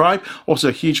subscribe. Also,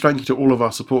 a huge thank you to all of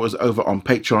our supporters over on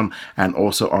Patreon and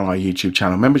also on our YouTube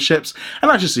channel memberships.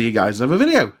 And I shall see you guys in another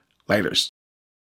video. Later.